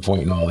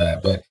standpoint and all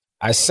that. But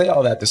I say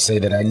all that to say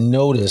that I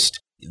noticed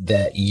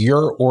that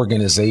your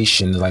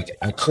organization, like,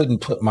 I couldn't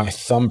put my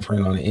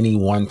thumbprint on any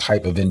one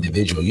type of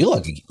individual. You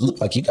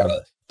look like you got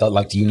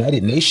like the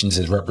United Nations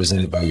is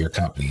represented by your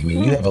company.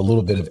 You have a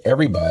little bit of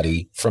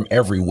everybody from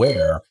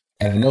everywhere.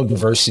 And I know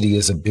diversity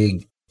is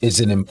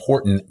an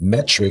important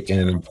metric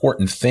and an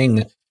important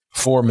thing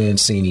for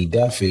Mancini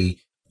Duffy.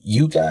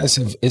 You guys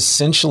have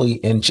essentially,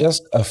 in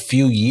just a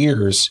few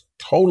years,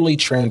 totally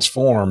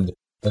transformed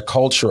the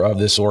culture of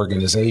this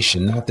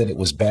organization. Not that it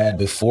was bad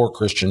before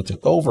Christian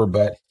took over,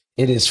 but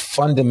it is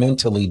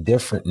fundamentally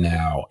different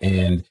now.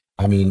 And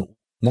I mean,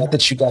 not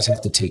that you guys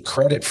have to take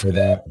credit for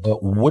that,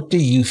 but what do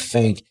you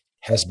think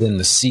has been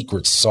the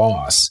secret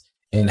sauce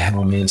in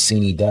how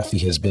Mancini Duffy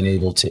has been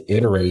able to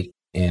iterate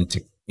and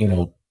to,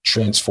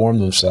 transform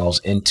themselves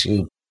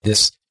into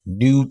this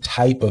new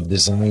type of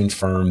design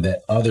firm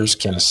that others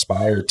can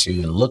aspire to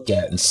and look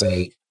at and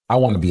say, I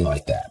want to be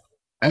like that?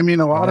 I mean,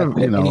 a lot of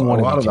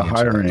the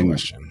hiring.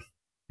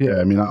 Yeah,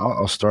 I mean,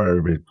 I'll start.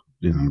 Everybody,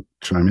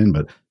 chime in.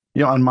 But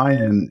on my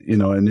end,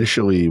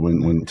 initially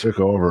when it took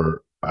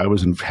over, I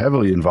was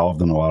heavily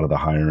involved in a lot of the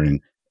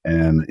hiring,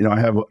 and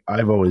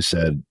I've always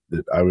said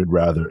that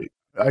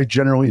I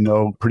generally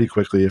know pretty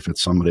quickly if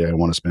it's somebody I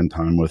want to spend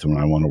time with and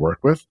I want to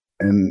work with,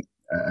 and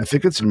I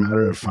think it's a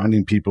matter of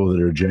finding people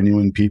that are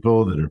genuine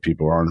people, that are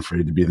people who aren't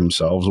afraid to be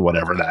themselves,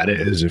 whatever that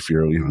is. If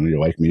you're you're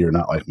like me or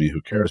not like me, who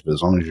cares? But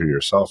as long as you're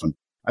yourself. And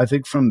I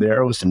think from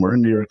there, listen, we're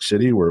in New York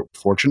City. We're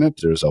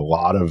fortunate. There's a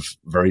lot of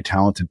very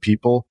talented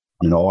people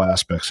in all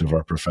aspects of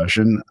our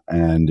profession.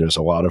 And there's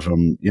a lot of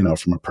them,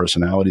 from a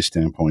personality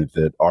standpoint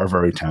that are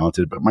very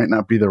talented, but might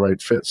not be the right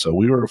fit. So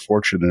we were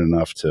fortunate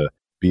enough to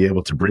be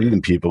able to bring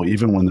in people,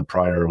 even when the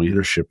prior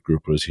leadership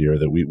group was here,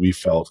 that we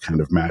felt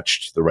kind of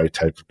matched the right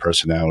type of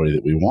personality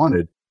that we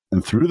wanted.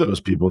 And through those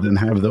people, then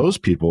have those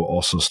people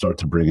also start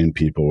to bring in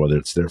people, whether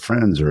it's their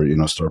friends or,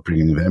 start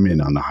bringing them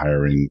in on the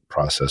hiring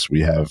process.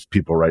 We have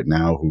people right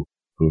now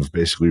who've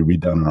basically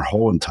redone our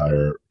whole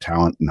entire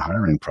talent and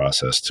hiring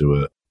process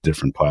to a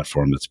different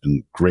platform that's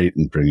been great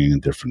in bringing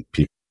in different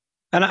people.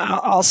 And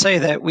I'll say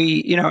that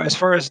we, as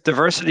far as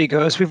diversity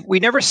goes, we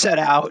never set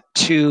out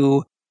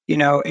to,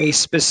 a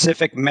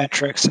specific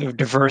metrics of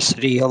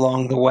diversity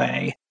along the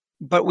way.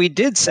 But we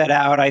did set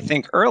out, I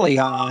think, early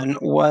on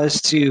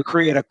was to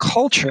create a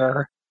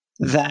culture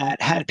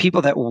that had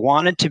people that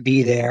wanted to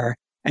be there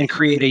and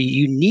create a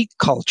unique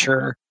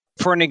culture.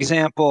 For an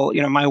example,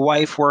 my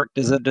wife worked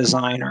as a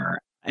designer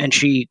and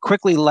she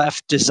quickly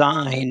left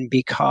design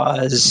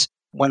because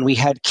when we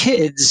had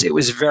kids, it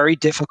was very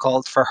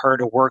difficult for her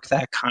to work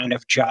that kind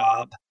of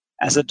job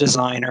as a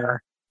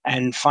designer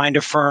and find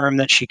a firm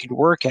that she could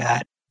work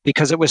at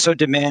because it was so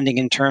demanding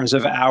in terms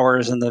of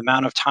hours and the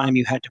amount of time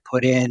you had to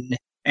put in.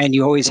 And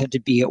you always had to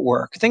be at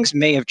work. Things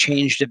may have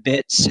changed a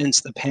bit since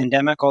the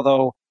pandemic,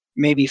 although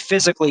maybe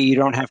physically you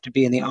don't have to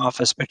be in the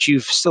office, but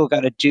you've still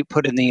got to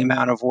put in the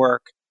amount of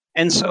work.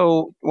 And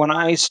so when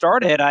I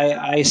started,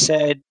 I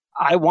said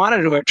I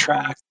wanted to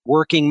attract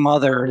working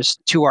mothers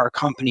to our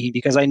company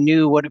because I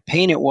knew what a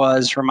pain it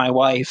was for my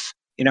wife,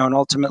 and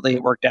ultimately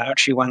it worked out.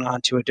 She went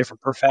on to a different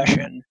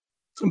profession.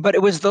 But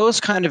it was those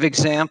kind of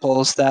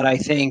examples that I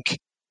think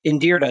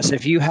endeared us.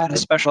 If you had a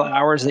special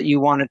hours that you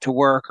wanted to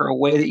work or a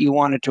way that you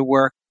wanted to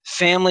work,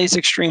 family is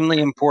extremely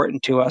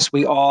important to us.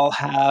 We all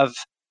have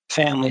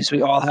families.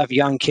 We all have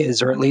young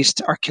kids, or at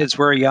least our kids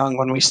were young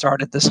when we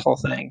started this whole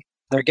thing.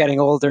 They're getting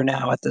older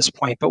now at this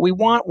point. But we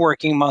want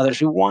working mothers.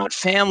 We want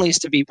families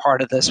to be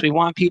part of this. We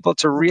want people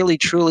to really,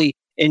 truly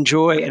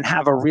enjoy and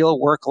have a real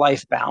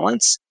work-life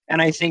balance.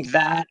 And I think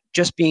that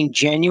just being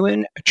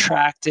genuine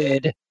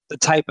attracted the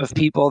type of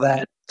people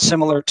that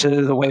similar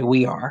to the way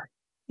we are.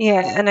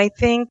 Yeah, and I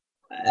think,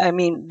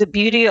 the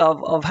beauty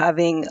of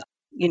having,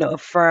 a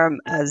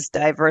firm as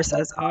diverse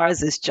as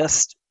ours is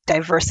just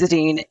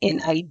diversity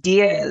in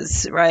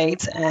ideas,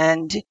 right?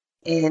 And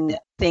in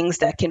things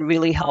that can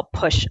really help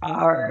push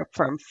our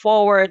firm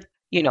forward,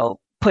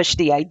 push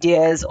the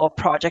ideas or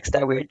projects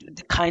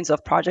the kinds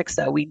of projects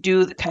that we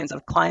do, the kinds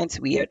of clients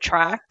we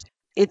attract.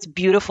 It's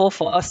beautiful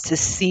for us to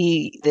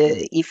see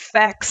the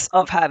effects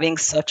of having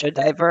such a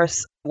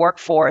diverse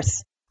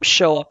workforce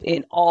show up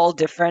in all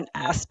different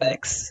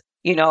aspects.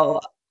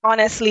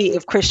 Honestly,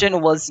 if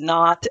Christian was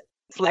not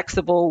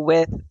flexible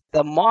with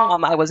the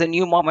mom, I was a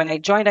new mom when I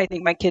joined. I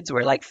think my kids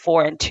were like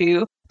 4 and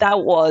 2. That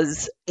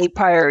was a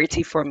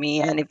priority for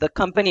me. And if the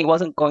company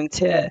wasn't going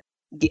to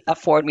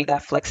afford me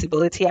that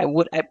flexibility, I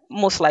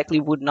most likely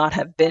would not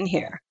have been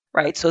here.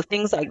 Right. So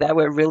things like that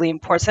were really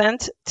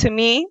important to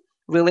me,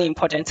 really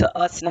important to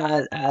us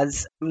now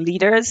as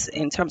leaders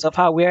in terms of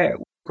how we're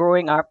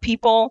growing our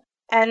people.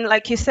 And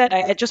like you said,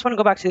 I just want to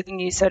go back to the thing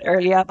you said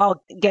earlier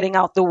about getting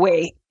out the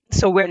way.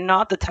 So we're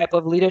not the type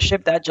of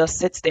leadership that just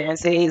sits there and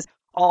says,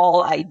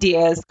 all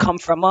ideas come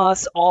from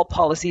us, all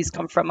policies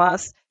come from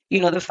us.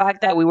 The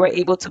fact that we were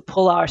able to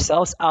pull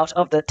ourselves out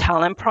of the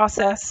talent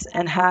process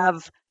and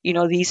have,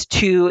 these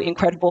two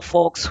incredible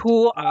folks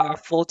who are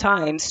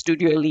full-time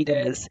studio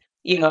leaders,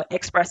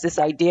 express this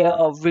idea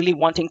of really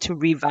wanting to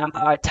revamp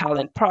our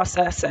talent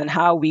process and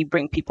how we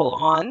bring people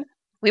on.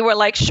 We were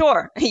like,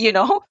 sure,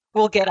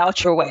 we'll get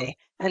out your way.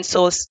 And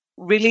so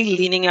really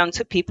leaning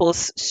onto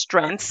people's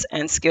strengths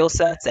and skill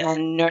sets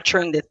and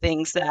nurturing the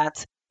things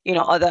that,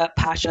 other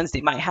passions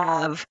they might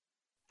have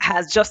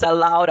has just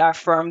allowed our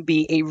firm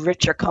be a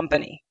richer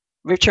company,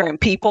 richer in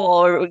people,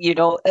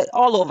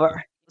 all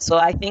over. So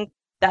I think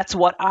that's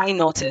what I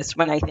noticed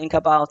when I think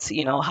about,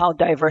 how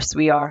diverse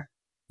we are.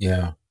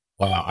 Yeah.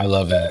 Wow. I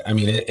love that. I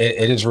mean,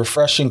 it is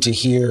refreshing to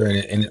hear.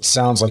 And it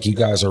sounds like you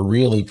guys are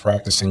really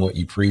practicing what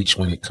you preach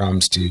when it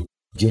comes to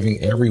giving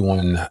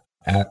everyone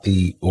at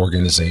the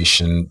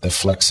organization the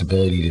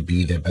flexibility to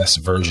be the best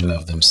version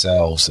of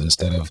themselves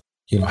instead of,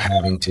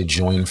 having to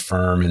join a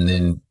firm and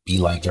then be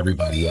like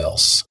everybody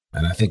else.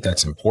 And I think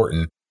that's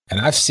important. And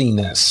I've seen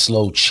that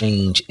slow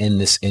change in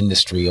this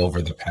industry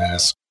over the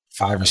past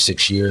 5 or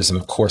 6 years. And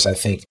of course, I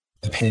think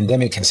the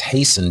pandemic has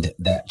hastened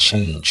that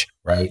change,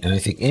 right? And I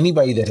think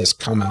anybody that has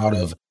come out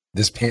of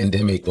this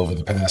pandemic over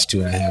the past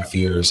 2.5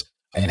 years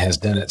and has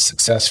done it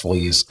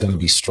successfully is going to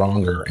be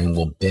stronger and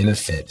will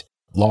benefit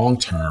long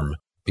term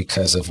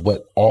because of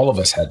what all of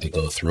us had to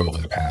go through over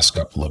the past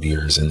couple of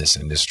years in this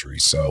industry.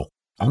 So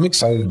I'm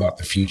excited about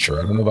the future.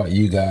 I don't know about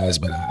you guys,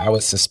 but I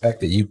would suspect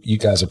that you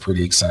guys are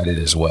pretty excited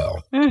as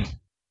well.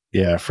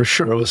 Yeah, for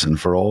sure. Listen,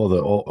 for all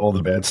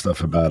the bad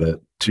stuff about it,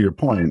 to your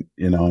point,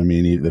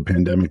 the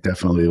pandemic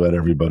definitely let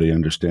everybody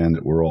understand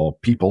that we're all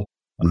people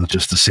and not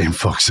just the same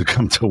folks that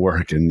come to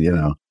work.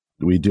 And,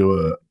 we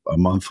do a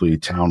monthly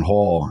town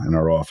hall in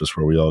our office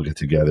where we all get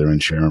together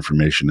and share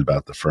information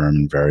about the firm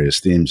and various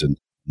themes. And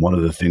one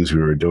of the things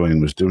we were doing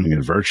was doing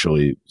it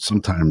virtually,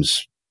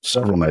 sometimes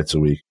several nights a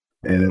week.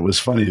 And it was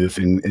funny, the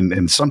thing,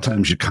 and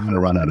sometimes you kind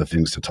of run out of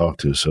things to talk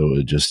to. So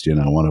it just,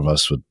 one of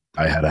us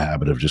I had a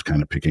habit of just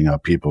kind of picking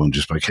up people and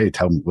just like, hey,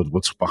 tell me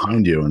what's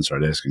behind you, and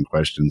start asking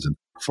questions. And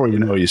before you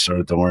know, you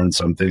started to learn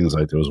some things.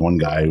 Like there was one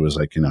guy who was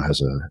like,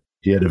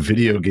 he had a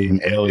video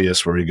game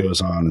alias where he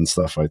goes on and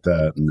stuff like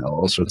that, and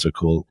all sorts of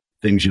cool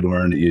things you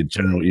learn that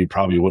you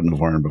probably wouldn't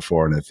have learned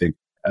before. And I think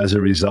as a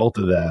result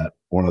of that,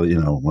 one of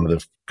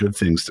the good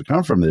things to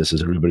come from this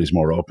is everybody's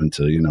more open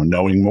to,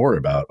 knowing more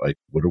about like,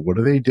 what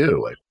do they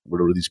do? Like,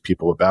 what are these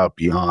people about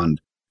beyond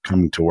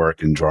coming to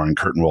work and drawing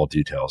curtain wall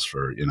details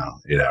for,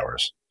 8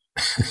 hours?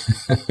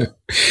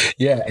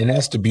 Yeah. And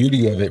that's the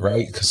beauty of it,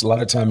 right? Because a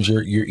lot of times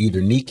you're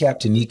either kneecap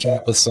to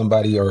kneecap with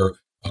somebody or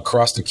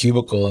across the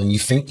cubicle and you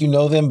think you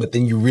know them, but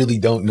then you really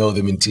don't know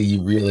them until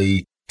you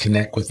really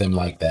connect with them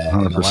like that.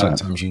 100%. And a lot of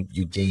times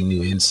you gain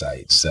new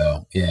insights.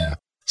 So, yeah.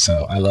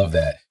 So I love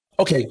that.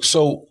 Okay.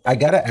 So I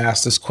got to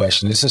ask this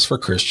question. This is for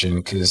Christian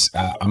because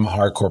I'm a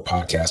hardcore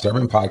podcaster. I've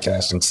been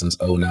podcasting since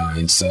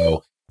 2009.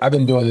 So I've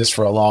been doing this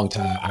for a long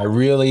time.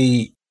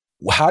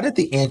 How did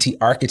the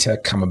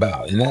Anti-Architect come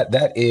about? And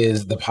that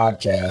is the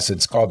podcast.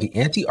 It's called the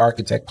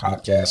Anti-Architect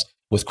Podcast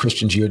with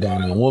Christian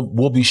Giordano. And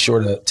we'll be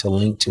sure to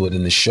link to it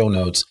in the show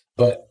notes.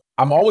 But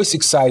I'm always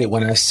excited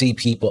when I see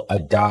people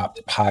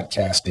adopt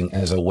podcasting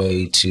as a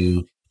way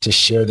to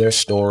share their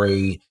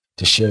story,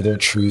 to share their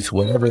truth,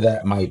 whatever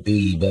that might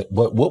be. But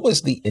what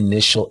was the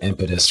initial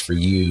impetus for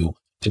you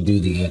to do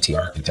the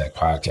Anti-Architect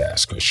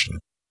Podcast, Christian?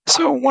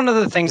 So one of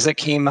the things that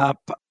came up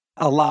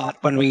a lot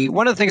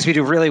one of the things we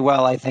do really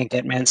well, I think,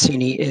 at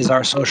Mancini is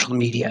our social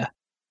media.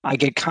 I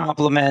get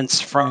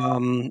compliments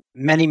from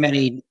many,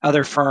 many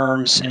other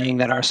firms saying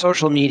that our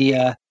social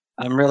media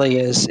really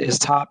is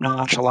top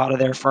notch. A lot of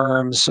their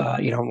firms,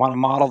 want to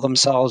model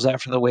themselves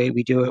after the way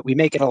we do it. We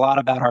make it a lot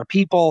about our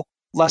people,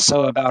 less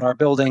so about our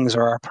buildings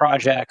or our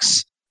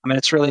projects. I mean,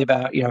 it's really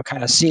about,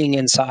 kind of seeing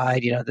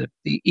inside,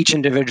 each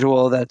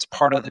individual that's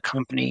part of the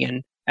company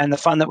and the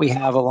fun that we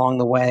have along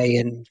the way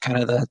and kind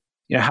of the,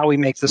 how we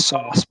make the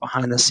sauce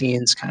behind the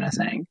scenes kind of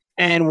thing.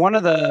 And when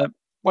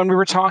we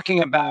were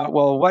talking about,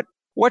 well,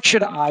 what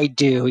should I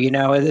do?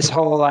 This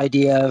whole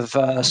idea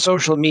of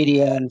social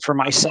media and for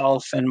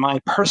myself and my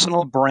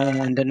personal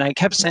brand. And I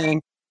kept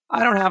saying,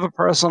 I don't have a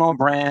personal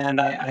brand.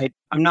 I'm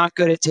not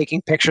good at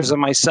taking pictures of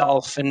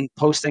myself and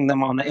posting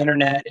them on the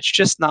internet. It's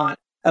just not,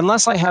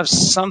 unless I have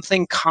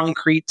something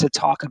concrete to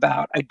talk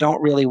about, I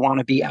don't really want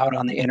to be out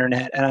on the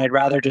internet. And I'd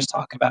rather just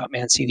talk about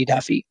Mancini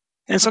Duffy.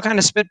 And so kind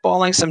of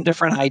spitballing some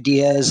different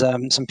ideas.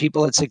 Some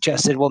people had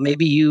suggested, well,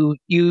 maybe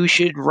you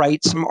should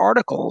write some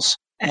articles.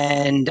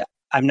 And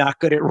I'm not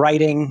good at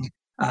writing.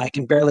 I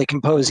can barely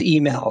compose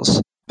emails,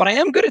 but I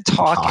am good at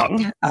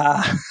talking.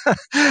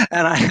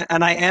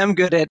 And I am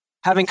good at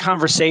having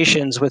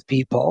conversations with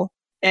people.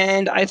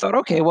 And I thought,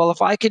 okay, well,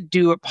 if I could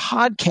do a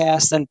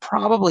podcast, then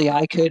probably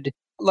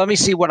let me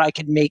see what I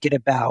could make it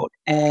about.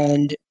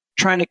 And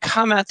trying to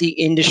come at the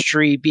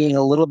industry being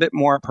a little bit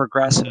more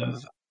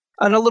progressive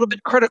and a little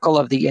bit critical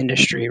of the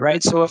industry,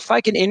 right? So if I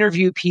can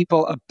interview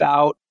people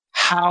about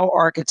how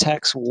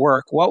architects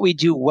work, what we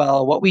do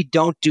well, what we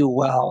don't do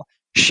well,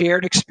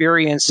 shared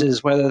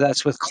experiences, whether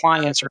that's with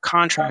clients or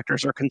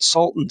contractors or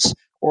consultants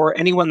or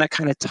anyone that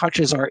kind of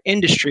touches our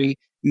industry,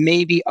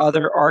 maybe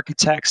other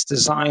architects,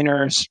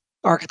 designers,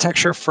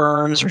 architecture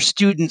firms, or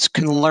students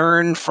can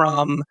learn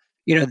from,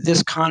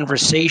 this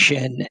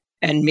conversation,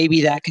 and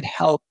maybe that could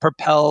help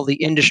propel the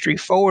industry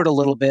forward a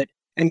little bit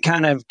and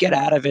kind of get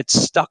out of its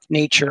stuck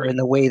nature in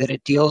the way that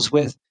it deals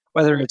with,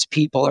 whether it's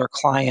people or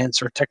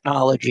clients or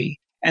technology.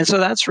 And so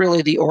that's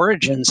really the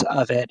origins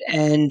of it.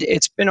 And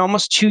it's been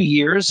almost 2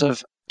 years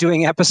of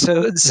doing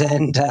episodes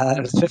and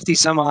 50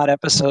 some odd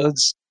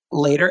episodes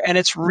later. And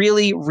it's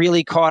really,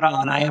 really caught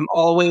on. I am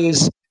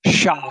always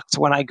shocked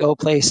when I go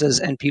places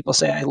and people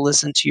say, I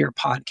listen to your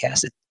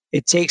podcast.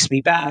 It takes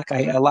me back.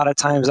 A lot of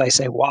times I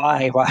say,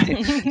 why,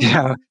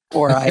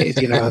 or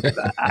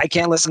I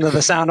can't listen to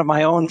the sound of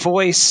my own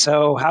voice.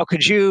 So how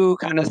could you,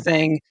 kind of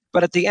thing.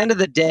 But at the end of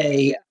the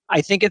day,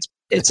 I think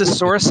it's a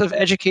source of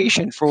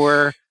education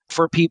for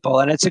people,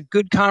 and it's a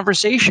good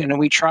conversation. And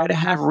we try to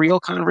have real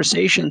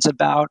conversations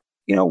about,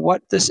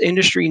 what this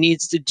industry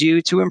needs to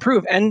do to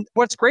improve, and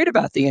what's great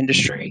about the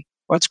industry,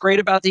 what's great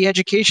about the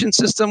education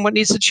system, what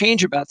needs to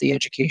change about the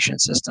education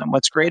system,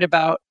 what's great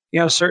about,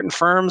 certain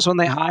firms when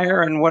they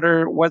hire, and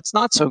what's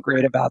not so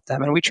great about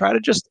them. And we try to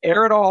just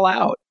air it all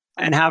out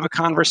and have a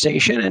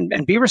conversation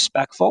and be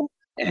respectful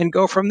and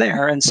go from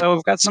there. And so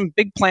we've got some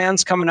big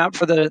plans coming up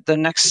for the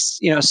next,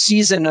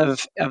 season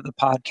of the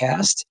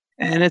podcast.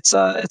 And it's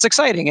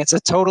exciting. It's a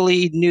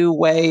totally new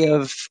way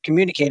of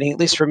communicating, at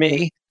least for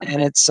me.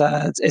 And it's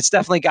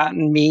definitely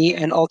gotten me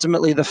and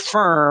ultimately the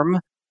firm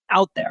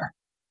out there.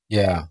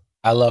 Yeah,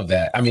 I love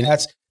that. I mean,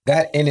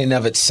 that in and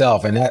of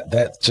itself, and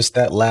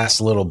that last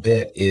little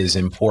bit is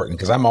important,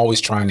 because I'm always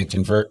trying to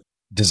convert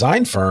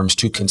design firms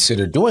to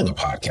consider doing a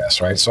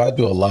podcast, right? So I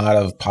do a lot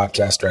of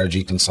podcast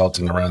strategy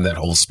consulting around that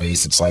whole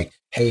space. It's like,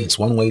 hey, it's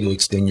one way to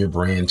extend your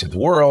brand to the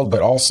world,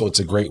 but also it's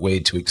a great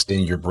way to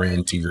extend your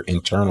brand to your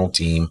internal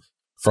team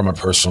from a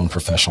personal and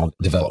professional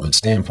development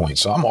standpoint.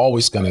 So I'm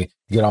always going to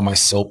get on my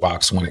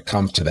soapbox when it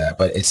comes to that.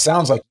 But it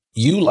sounds like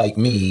you, like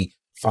me,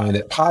 find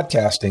that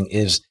podcasting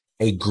is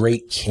a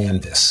great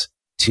canvas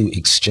to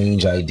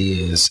exchange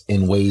ideas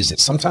in ways that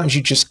sometimes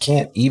you just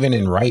can't, even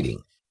in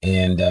writing.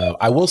 And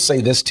I will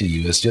say this to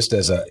you, is just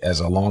as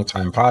a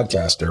longtime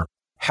podcaster,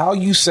 how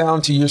you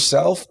sound to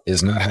yourself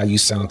is not how you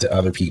sound to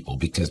other people,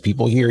 because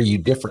people hear you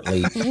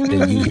differently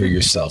than you hear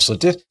yourself. So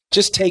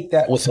just take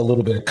that with a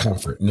little bit of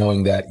comfort,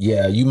 knowing that,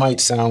 yeah, you might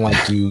sound like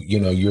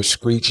you're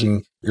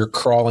screeching, you're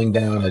crawling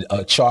down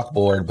a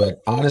chalkboard,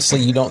 but honestly,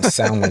 you don't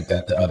sound like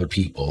that to other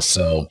people.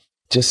 So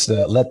just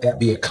let that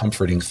be a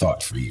comforting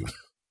thought for you.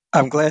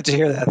 I'm glad to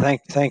hear that.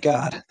 Thank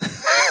God.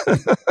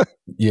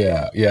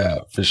 Yeah,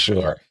 for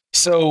sure.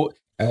 So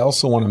I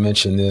also want to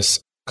mention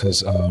this,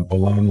 because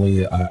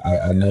Bolanle,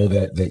 I know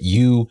that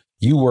you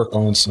work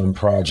on some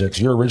projects.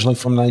 You're originally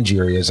from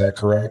Nigeria, is that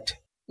correct?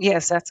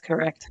 Yes, that's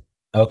correct.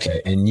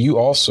 Okay, and you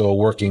also are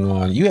working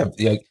on,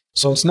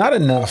 so it's not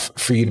enough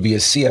for you to be a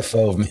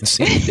CFO of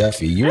Mancini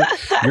Duffy.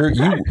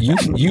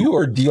 You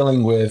are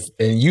dealing with,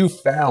 and you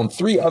found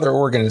 3 other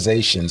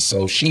organizations.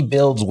 So She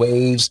Builds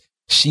Waves,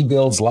 She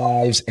Builds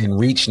Lives, and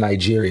Reach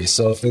Nigeria.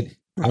 So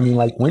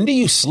when do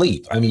you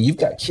sleep? I mean, you've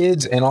got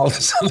kids and all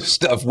this other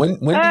stuff. When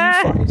do you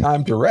find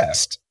time to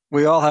rest?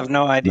 We all have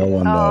no idea. No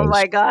one knows. Oh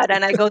my God.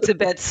 And I go to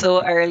bed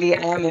so early.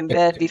 I am in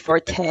bed before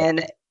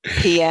 10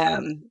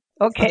 p.m.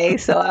 Okay,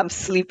 so I'm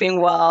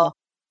sleeping well.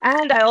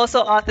 And I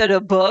also authored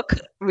a book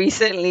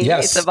recently.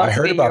 Yes, it's about I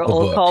heard a about the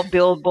year-old book. called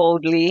Build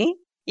Boldly.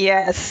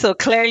 Yes, so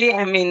clearly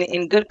I'm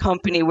in good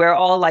company. We're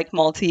all like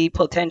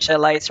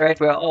multi-potentialites, right?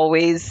 We're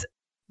always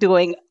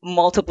doing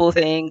multiple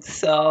things.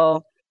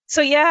 So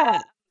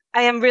yeah,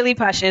 I am really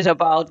passionate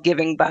about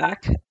giving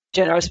back,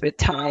 generous with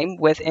time,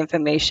 with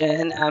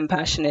information. I'm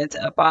passionate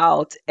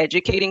about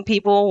educating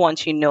people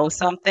once you know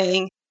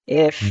something.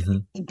 If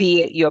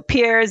be it your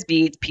peers,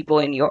 be it people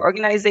in your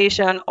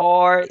organization,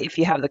 or if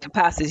you have the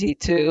capacity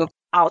to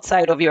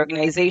outside of your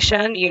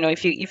organization,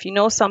 if you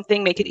know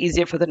something, make it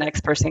easier for the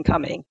next person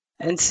coming.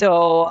 And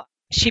so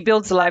She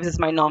Builds Lives is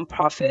my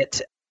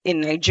nonprofit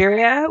in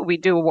Nigeria. We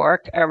do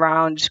work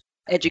around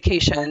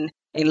education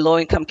in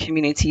low-income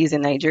communities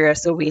in Nigeria.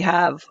 So I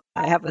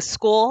have a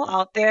school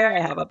out there.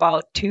 I have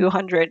about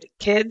 200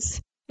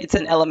 kids. It's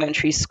an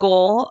elementary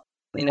school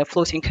in a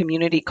floating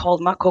community called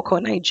Makoko,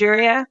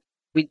 Nigeria.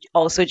 We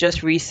also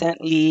just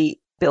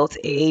recently built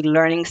a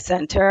learning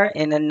center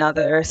in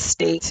another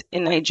state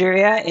in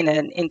Nigeria in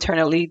an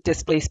internally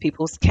displaced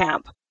people's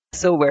camp.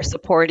 So we're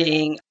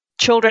supporting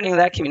children in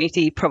that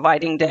community,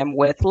 providing them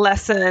with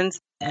lessons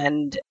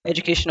and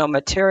educational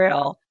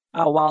material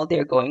while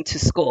they're going to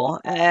school.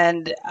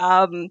 And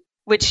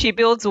with She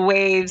Builds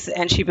Waves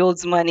and She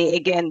Builds Money,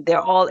 again,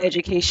 they're all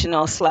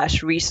educational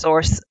 /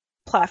 resource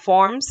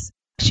platforms.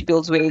 She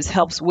Builds Waves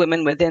helps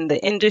women within the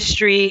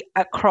industry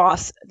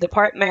across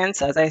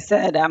departments. As I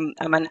said, I'm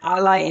an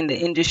ally in the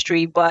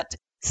industry, but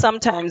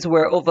sometimes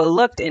we're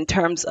overlooked in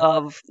terms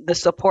of the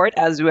support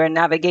as we're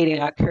navigating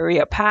our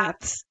career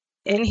paths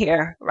in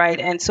here, right?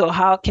 And so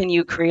how can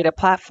you create a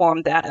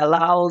platform that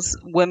allows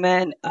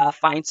women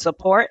find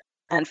support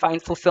and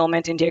find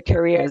fulfillment in their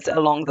careers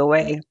along the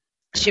way?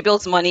 She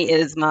Builds Money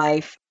is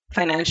my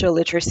financial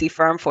literacy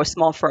firm for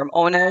small firm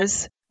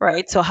owners,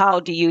 right? So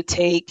how do you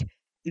take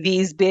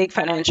these big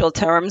financial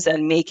terms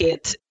and make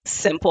it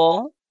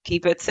simple,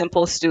 keep it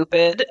simple,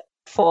 stupid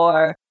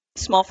for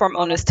small firm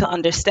owners to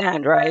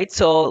understand, right?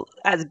 So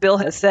as Bill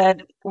has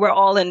said, we're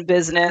all in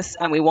business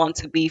and we want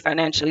to be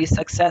financially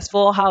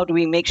successful. How do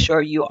we make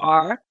sure you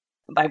are?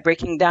 By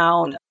breaking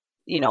down,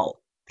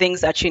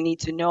 things that you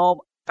need to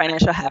know,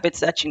 financial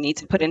habits that you need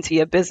to put into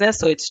your business,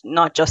 so it's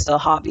not just a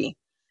hobby.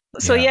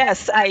 So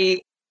yes,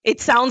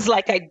 it sounds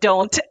like I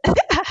don't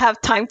have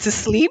time to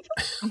sleep,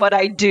 but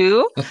I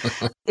do.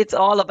 It's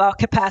all about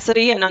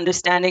capacity and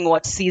understanding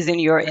what season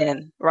you're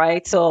in,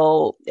 right?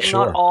 So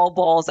not all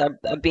balls are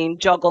being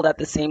juggled at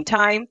the same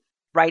time.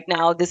 right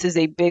now, this is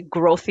a big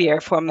growth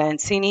year for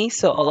Mancini.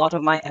 So a lot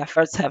of my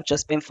efforts have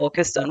just been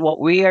focused on what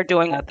we are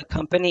doing at the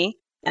company.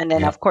 And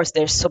then, of course,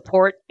 there's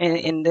support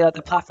in the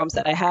other platforms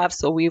that I have.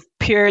 So we've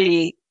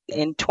purely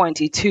in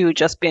 22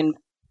 just been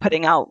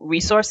putting out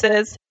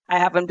resources. I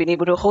haven't been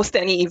able to host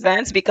any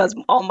events because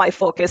all my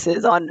focus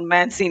is on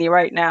Mancini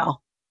right now.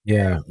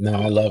 Yeah, no,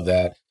 I love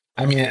that.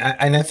 I mean,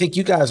 and I think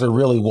you guys are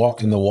really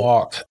walking the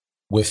walk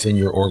within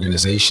your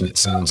organization, it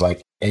sounds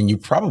like. And you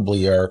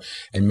probably are,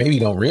 and maybe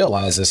don't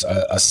realize this,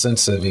 a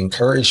sense of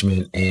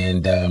encouragement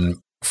and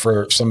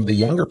for some of the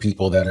younger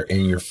people that are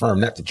in your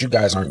firm. Not that you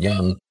guys aren't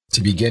young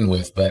to begin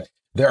with, but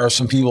there are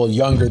some people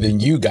younger than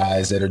you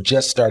guys that are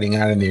just starting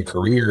out in their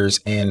careers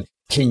and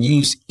can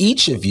use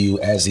each of you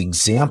as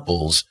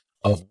examples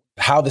of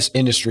how this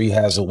industry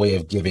has a way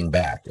of giving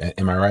back.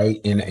 Am I right?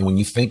 And when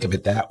you think of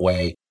it that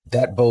way,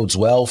 that bodes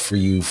well for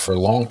you for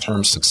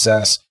long-term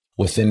success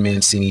within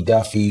Mancini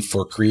Duffy,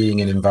 for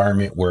creating an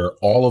environment where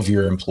all of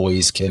your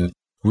employees can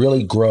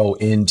really grow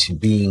into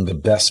being the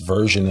best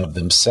version of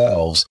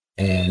themselves.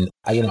 And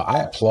I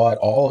applaud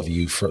all of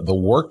you for the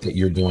work that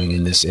you're doing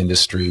in this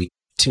industry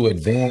to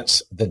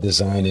advance the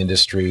design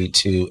industry,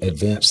 to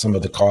advance some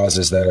of the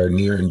causes that are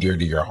near and dear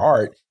to your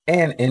heart,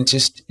 and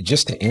just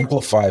to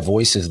amplify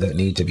voices that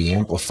need to be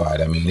amplified.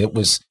 I mean,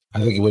 I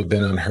think it would have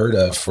been unheard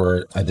of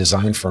for a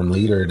design firm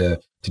leader to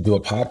do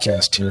a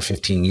podcast 10 or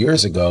 15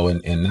 years ago.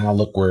 And now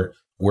look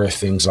where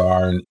things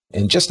are.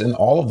 And just in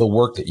all of the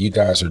work that you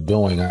guys are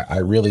doing, I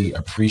really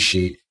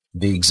appreciate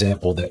the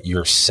example that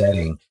you're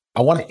setting.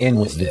 I want to end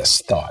with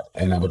this thought,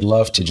 and I would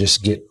love to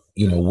just get,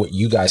 what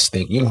you guys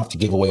think. You don't have to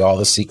give away all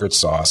the secret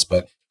sauce,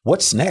 but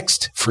what's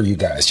next for you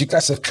guys? You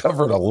guys have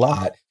covered a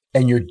lot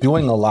and you're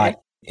doing a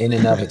lot in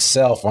and of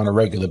itself on a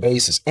regular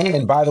basis.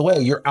 And by the way,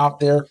 you're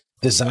out there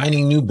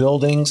designing new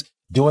buildings,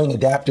 doing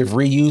adaptive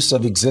reuse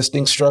of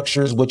existing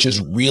structures, which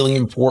is really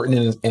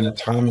important in a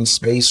time and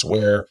space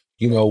where,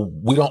 we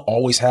don't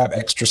always have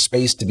extra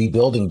space to be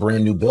building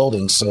brand new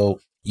buildings. So,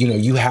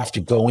 you have to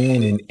go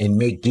in and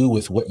make do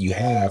with what you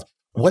have.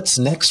 What's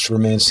next for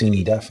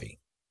Mancini Duffy?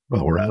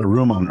 Well, we're out of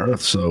room on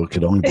Earth, so it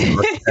could only be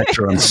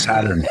architecture on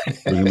Saturn.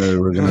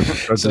 We're gonna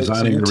start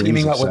designing. So you're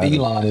teaming up with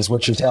Elon, is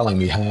what you're telling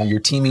me, huh? You're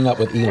teaming up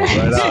with Elon,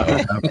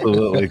 right?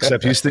 Absolutely.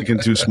 Except he's thinking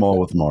too small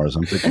with Mars.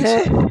 I'm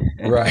thinking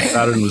right.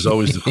 Saturn was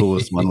always the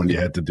coolest one when you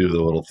had to do the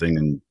little thing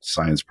in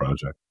science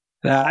project.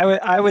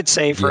 I would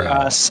say for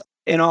us,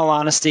 in all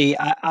honesty,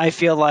 I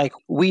feel like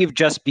we've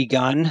just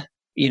begun.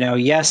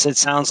 Yes, it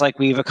sounds like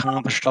we've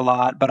accomplished a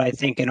lot, but I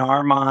think in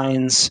our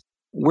minds,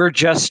 we're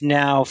just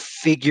now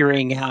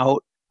figuring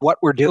out what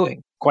we're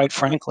doing, quite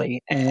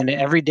frankly. And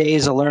every day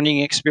is a learning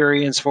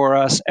experience for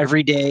us.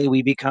 Every day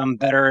we become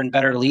better and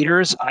better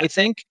leaders, I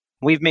think.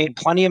 We've made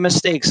plenty of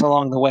mistakes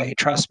along the way,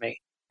 trust me.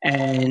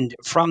 And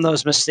from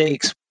those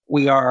mistakes,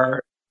 we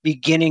are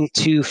beginning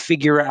to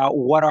figure out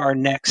what our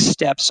next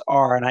steps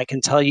are. And I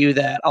can tell you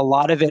that a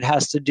lot of it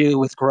has to do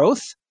with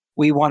growth.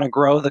 We want to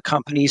grow the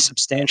company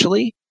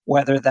substantially,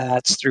 whether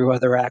that's through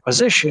other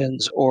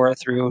acquisitions or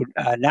through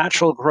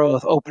natural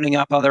growth, opening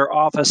up other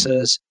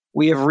offices.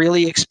 We have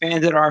really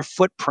expanded our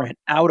footprint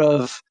out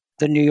of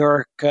the New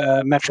York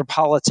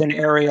metropolitan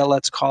area,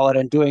 let's call it,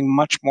 and doing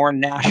much more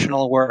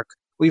national work.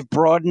 We've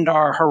broadened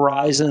our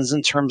horizons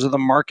in terms of the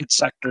market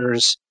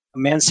sectors.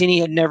 Mancini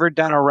had never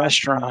done a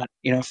restaurant,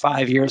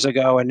 5 years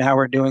ago, and now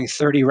we're doing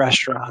 30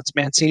 restaurants.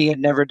 Mancini had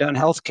never done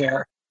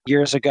healthcare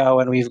years ago,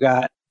 and we've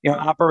got,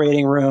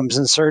 operating rooms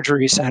and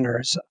surgery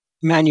centers,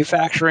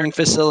 manufacturing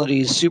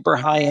facilities, super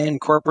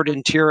high-end corporate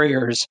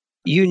interiors.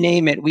 You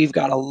name it, we've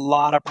got a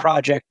lot of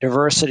project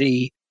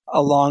diversity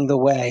along the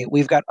way.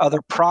 We've got other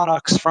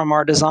products from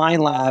our design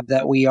lab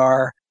that we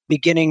are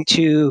beginning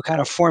to kind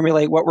of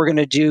formulate what we're going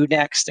to do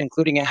next,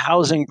 including a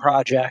housing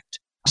project.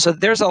 So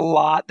there's a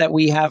lot that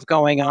we have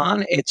going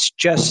on. It's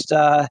just,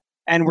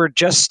 and we're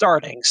just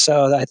starting.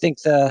 So I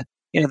think the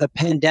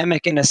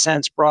pandemic, in a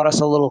sense, brought us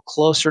a little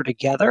closer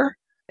together.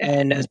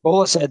 And as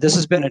Bola said, this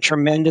has been a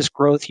tremendous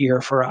growth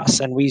year for us.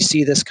 And we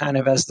see this kind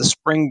of as the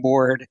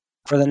springboard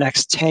for the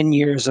next 10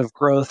 years of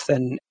growth.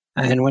 And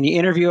when you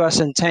interview us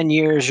in 10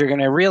 years, you're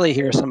going to really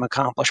hear some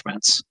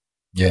accomplishments.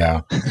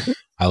 Yeah,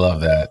 I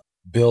love that.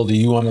 Bill, do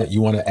you want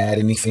to add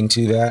anything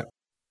to that?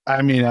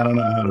 I mean, I don't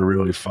know how to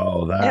really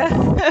follow that.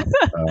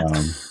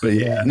 But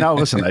yeah, no,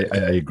 listen, I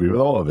agree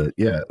with all of it.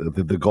 Yeah,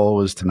 the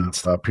goal is to not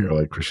stop here.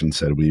 Like Christian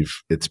said,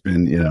 it's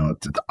been,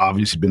 it's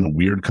obviously been a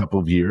weird couple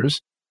of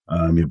years.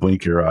 You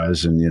blink your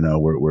eyes and,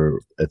 we're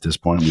at this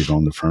point, we've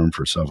owned the firm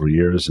for several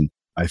years. And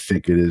I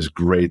think it is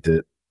great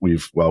that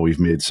we've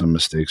made some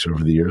mistakes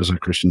over the years,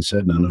 like Christian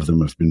said, none of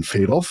them have been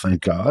fatal,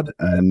 thank God.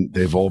 And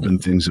they've all been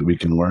things that we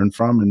can learn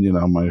from. And,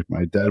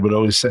 my dad would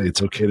always say,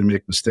 it's okay to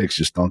make mistakes,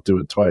 just don't do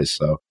it twice.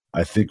 So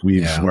I think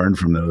we've learned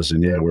from those,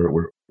 and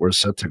we're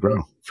set to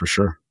grow for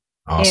sure.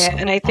 Awesome. Yeah,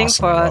 and I think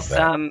for us,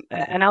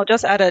 and I'll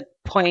just add a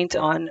point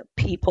on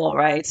people,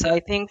 right? So I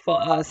think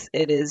for us,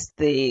 it is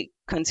the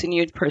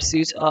continued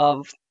pursuit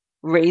of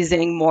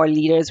raising more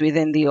leaders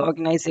within the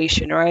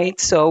organization, right?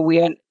 So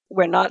we're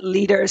not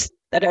leaders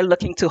that are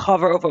looking to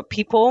hover over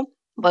people,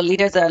 but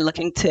leaders that are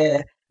looking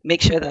to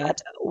make sure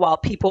that while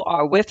people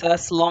are with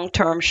us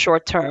long-term,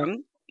 short-term,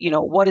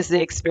 what is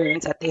the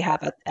experience that they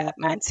have at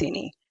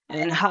Mancini?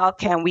 And how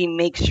can we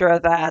make sure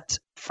that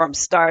from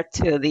start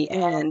to the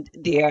end,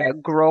 they are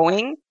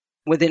growing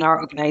within our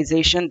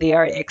organization, they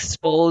are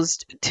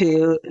exposed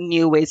to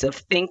new ways of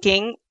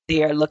thinking,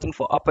 they are looking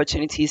for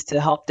opportunities to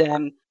help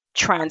them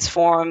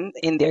transform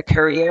in their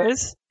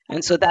careers.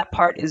 And so that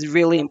part is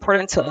really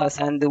important to us.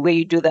 And the way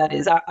you do that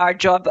is our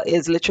job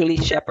is literally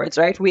shepherds,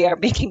 right? We are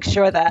making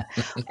sure that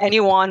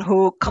anyone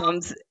who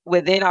comes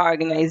within our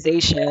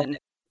organization,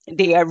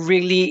 they are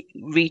really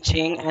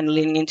reaching and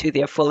leaning into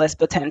their fullest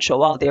potential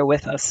while they're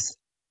with us.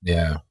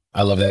 Yeah,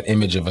 I love that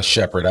image of a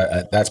shepherd.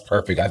 That's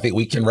perfect. I think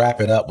we can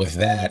wrap it up with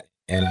that.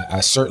 And I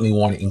certainly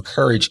want to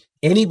encourage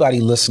anybody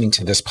listening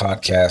to this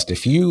podcast,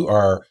 if you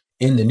are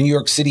in the New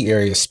York City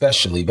area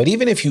especially, but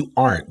even if you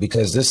aren't,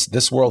 because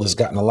this world has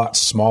gotten a lot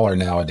smaller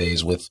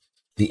nowadays with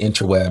the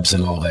interwebs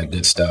and all that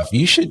good stuff.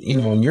 You should,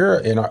 when you're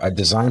a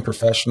design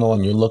professional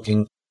and you're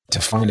looking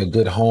to find a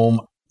good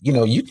home,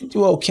 you can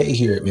do okay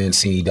here at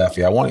Mancini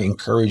Duffy. I want to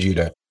encourage you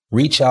to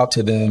reach out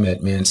to them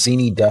at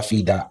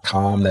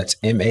manciniduffy.com. That's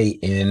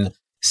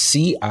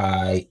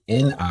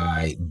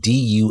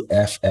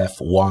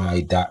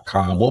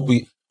MANCINIDUFFY.com.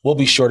 We'll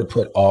be sure to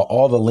put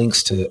all the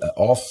links to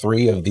all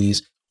three of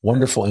these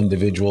wonderful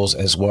individuals,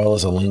 as well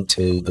as a link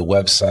to the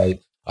website,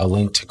 a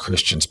link to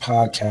Christian's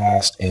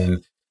podcast,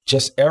 and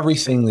just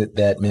everything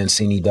that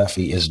Mancini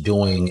Duffy is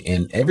doing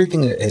and everything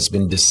that has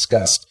been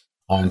discussed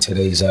on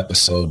today's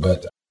episode.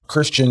 But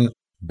Christian,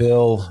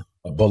 Bill,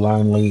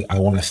 Bolanli, I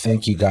want to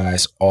thank you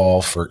guys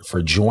all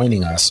for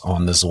joining us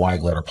on the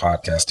Zweig Letter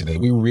podcast today.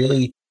 We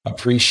really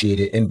appreciate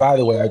it. And by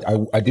the way,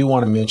 I do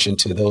want to mention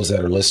to those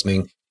that are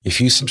listening,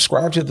 if you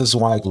subscribe to the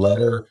Zweig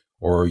Letter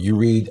or you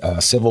read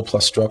Civil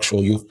Plus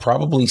Structural, you've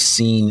probably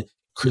seen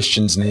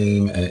Christian's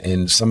name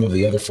and some of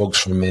the other folks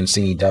from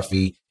Mancini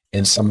Duffy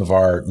in some of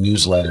our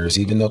newsletters.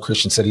 Even though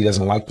Christian said he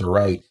doesn't like to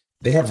write,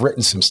 they have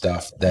written some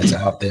stuff that's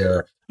out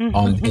there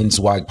in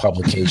Zweig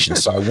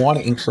publications. So I want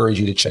to encourage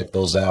you to check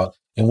those out.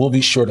 And we'll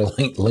be sure to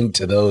link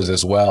to those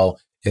as well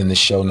in the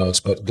show notes.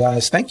 But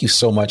guys, thank you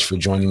so much for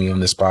joining me on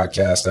this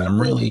podcast. And I'm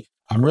really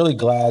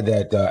glad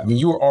that,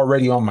 you were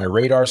already on my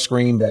radar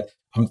screen, but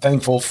I'm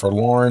thankful for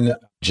Lauren,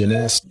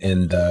 Janesse,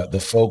 and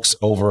the folks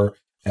over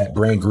at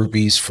Brand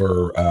Groupies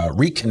for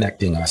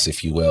reconnecting us,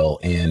 if you will,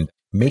 and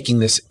making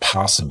this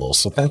possible.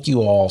 So thank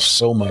you all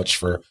so much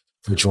for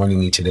joining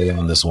me today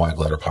on this Zweig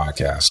Letter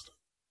podcast.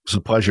 It's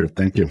a pleasure.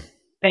 Thank you.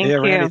 Thank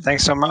you. Randy,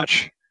 thanks so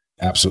much.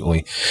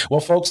 Absolutely. Well,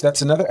 folks,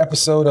 that's another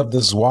episode of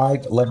the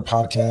Zweig Letter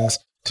podcast.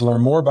 To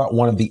learn more about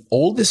one of the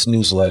oldest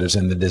newsletters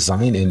in the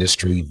design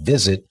industry,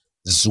 visit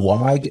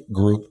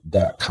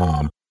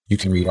zweiggroup.com. You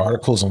can read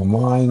articles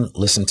online,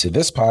 listen to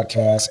this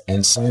podcast,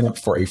 and sign up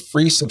for a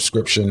free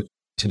subscription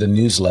to the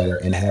newsletter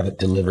and have it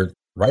delivered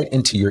right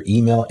into your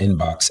email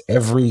inbox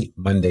every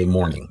Monday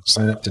morning.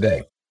 Sign up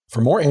today.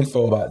 For more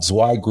info about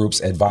Zweig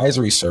Group's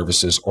advisory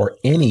services or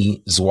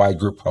any Zweig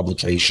Group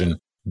publication,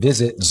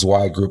 visit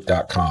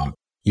zweiggroup.com.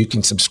 You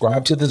can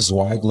subscribe to the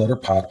Zweig Letter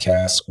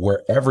podcast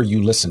wherever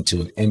you listen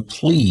to it. And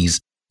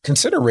please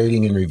consider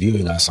rating and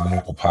reviewing us on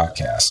Apple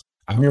Podcasts.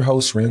 I'm your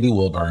host, Randy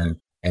Wilburn,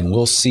 and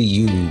we'll see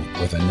you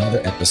with another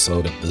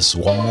episode of the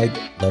Zweig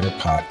Letter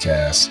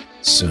podcast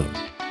soon.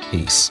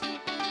 Peace.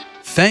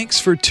 Thanks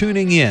for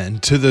tuning in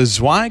to the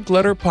Zweig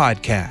Letter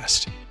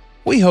podcast.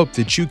 We hope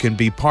that you can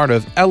be part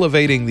of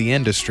elevating the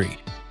industry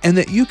and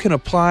that you can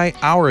apply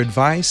our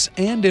advice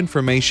and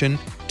information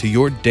to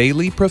your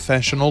daily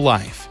professional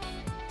life.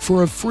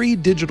 For a free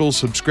digital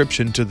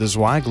subscription to the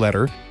Zweig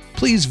Letter,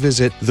 please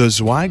visit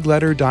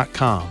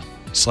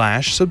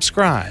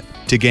thezweigletter.com/subscribe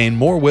to gain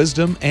more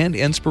wisdom and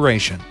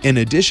inspiration, in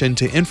addition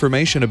to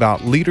information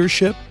about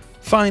leadership,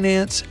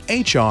 finance,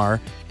 HR,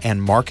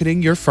 and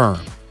marketing your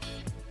firm.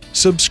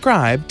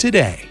 Subscribe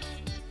today.